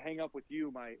 as soon as I hang up with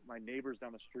you, my neighbors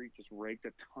down the street just raked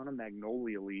a ton of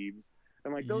magnolia leaves.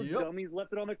 And like those dummies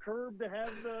left it on the curb to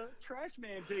have the trash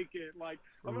man take it. Like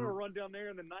I'm gonna run down there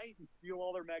in the night and steal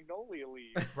all their magnolia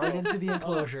leaves. Right into the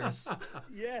enclosures.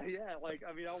 Yeah. Like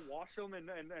I mean, I'll wash them, and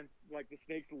like the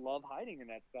snakes love hiding in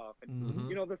that stuff. And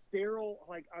you know, the sterile.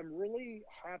 Like I'm really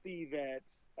happy that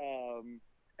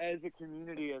as a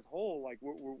community as whole, like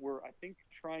we're I think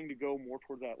trying to go more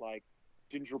towards that like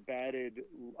ginger batted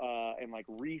and like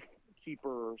reef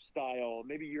keeper style,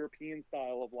 maybe European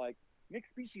style of like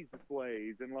mixed species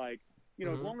displays, and like, you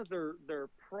know, as long as they're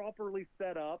properly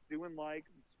set up, doing like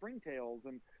springtails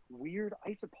and weird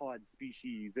isopod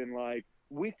species, and like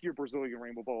with your Brazilian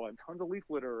rainbow boa and tons of leaf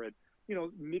litter, and you know,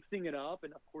 mixing it up,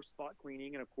 and of course spot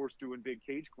cleaning, and of course doing big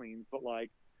cage cleans. But like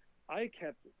I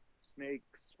kept snakes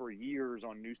for years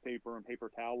on newspaper and paper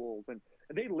towels, and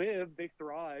they lived, they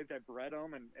thrived, I bred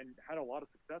them and had a lot of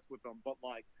success with them. But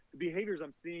like the behaviors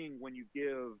I'm seeing when you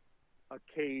give a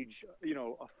cage, you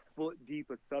know, a foot deep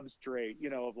of substrate, you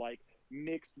know, of like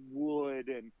mixed wood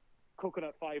and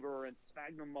coconut fiber and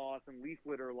sphagnum moss and leaf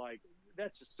litter, like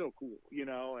that's just so cool, you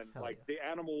know. And Hell like the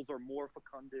animals are more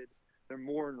fecunded, they're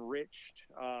more enriched.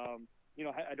 You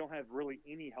know, I don't have really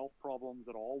any health problems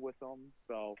at all with them.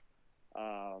 So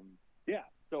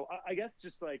so I guess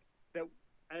just like that,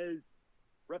 as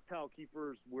reptile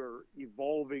keepers, we're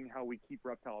evolving how we keep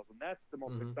reptiles, and that's the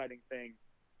most exciting thing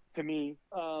to me.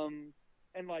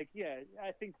 And like,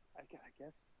 I think, I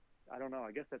guess, I don't know,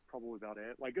 I guess that's probably about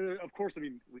it. Like, of course, I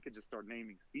mean, we could just start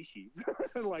naming species,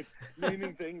 like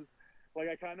naming things. Like,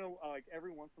 I kind of, like,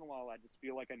 every once in a while, I just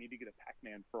feel like I need to get a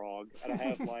Pac-Man frog. And I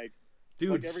have, like,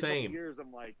 dude, like every same. couple years,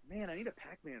 I'm like, man, I need a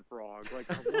Pac-Man frog. Like,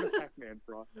 I want a Pac-Man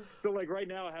frog. So, like, right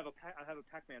now, I have a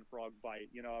Pac-Man frog bite.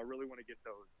 You know, I really want to get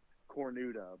those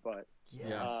cornuta, but...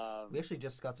 Yes. We actually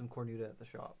just got some cornuta at the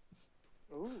shop.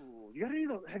 Oh, you got any of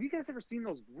those? Have you guys ever seen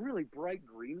those really bright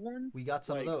green ones? We got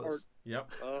some of those. Yep.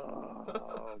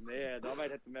 Oh man, I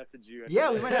might have to message you.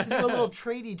 Yeah, we might have to do a little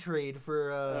trade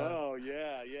for. Oh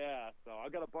yeah. So I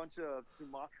got a bunch of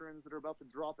Sumatrans that are about to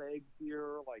drop eggs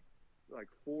here, like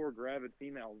 4 gravid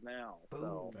females now. Boom.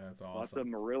 So that's awesome. Lots of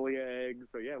Morelia eggs.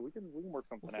 So yeah, we can work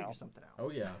something out. Figure something out.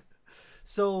 Oh yeah.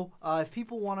 So, if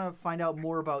people want to find out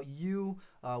more about you,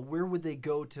 where would they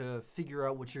go to figure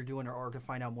out what you're doing, or to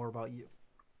find out more about you?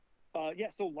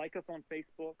 So like us on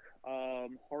Facebook,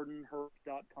 HardenHerp.com,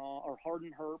 or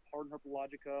HardenHerp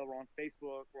Logica. We're on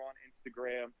Facebook. We're on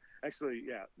Instagram. Actually,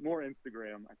 more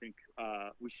Instagram. I think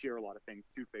we share a lot of things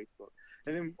to Facebook.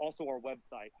 And then also our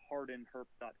website,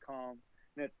 HardenHerp.com.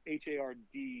 And that's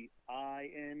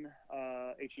HARDIN,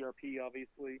 HERP,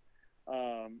 obviously.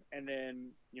 And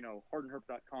then, you know,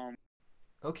 HardenHerp.com.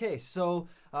 Okay, so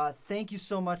thank you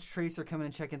so much, Trace, for coming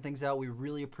and checking things out. We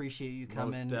really appreciate you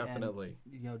coming. Most definitely.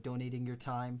 And, you know, donating your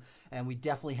time, and we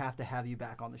definitely have to have you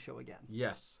back on the show again.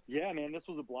 Yes. Yeah, man, this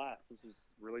was a blast. This was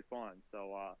really fun.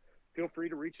 So feel free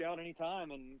to reach out anytime,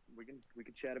 and we can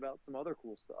chat about some other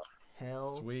cool stuff.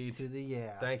 Hell Sweet. To the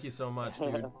yeah. Thank you so much,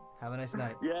 dude. Have a nice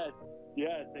night. Yeah.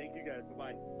 Thank you guys.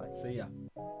 Bye. Bye. See ya.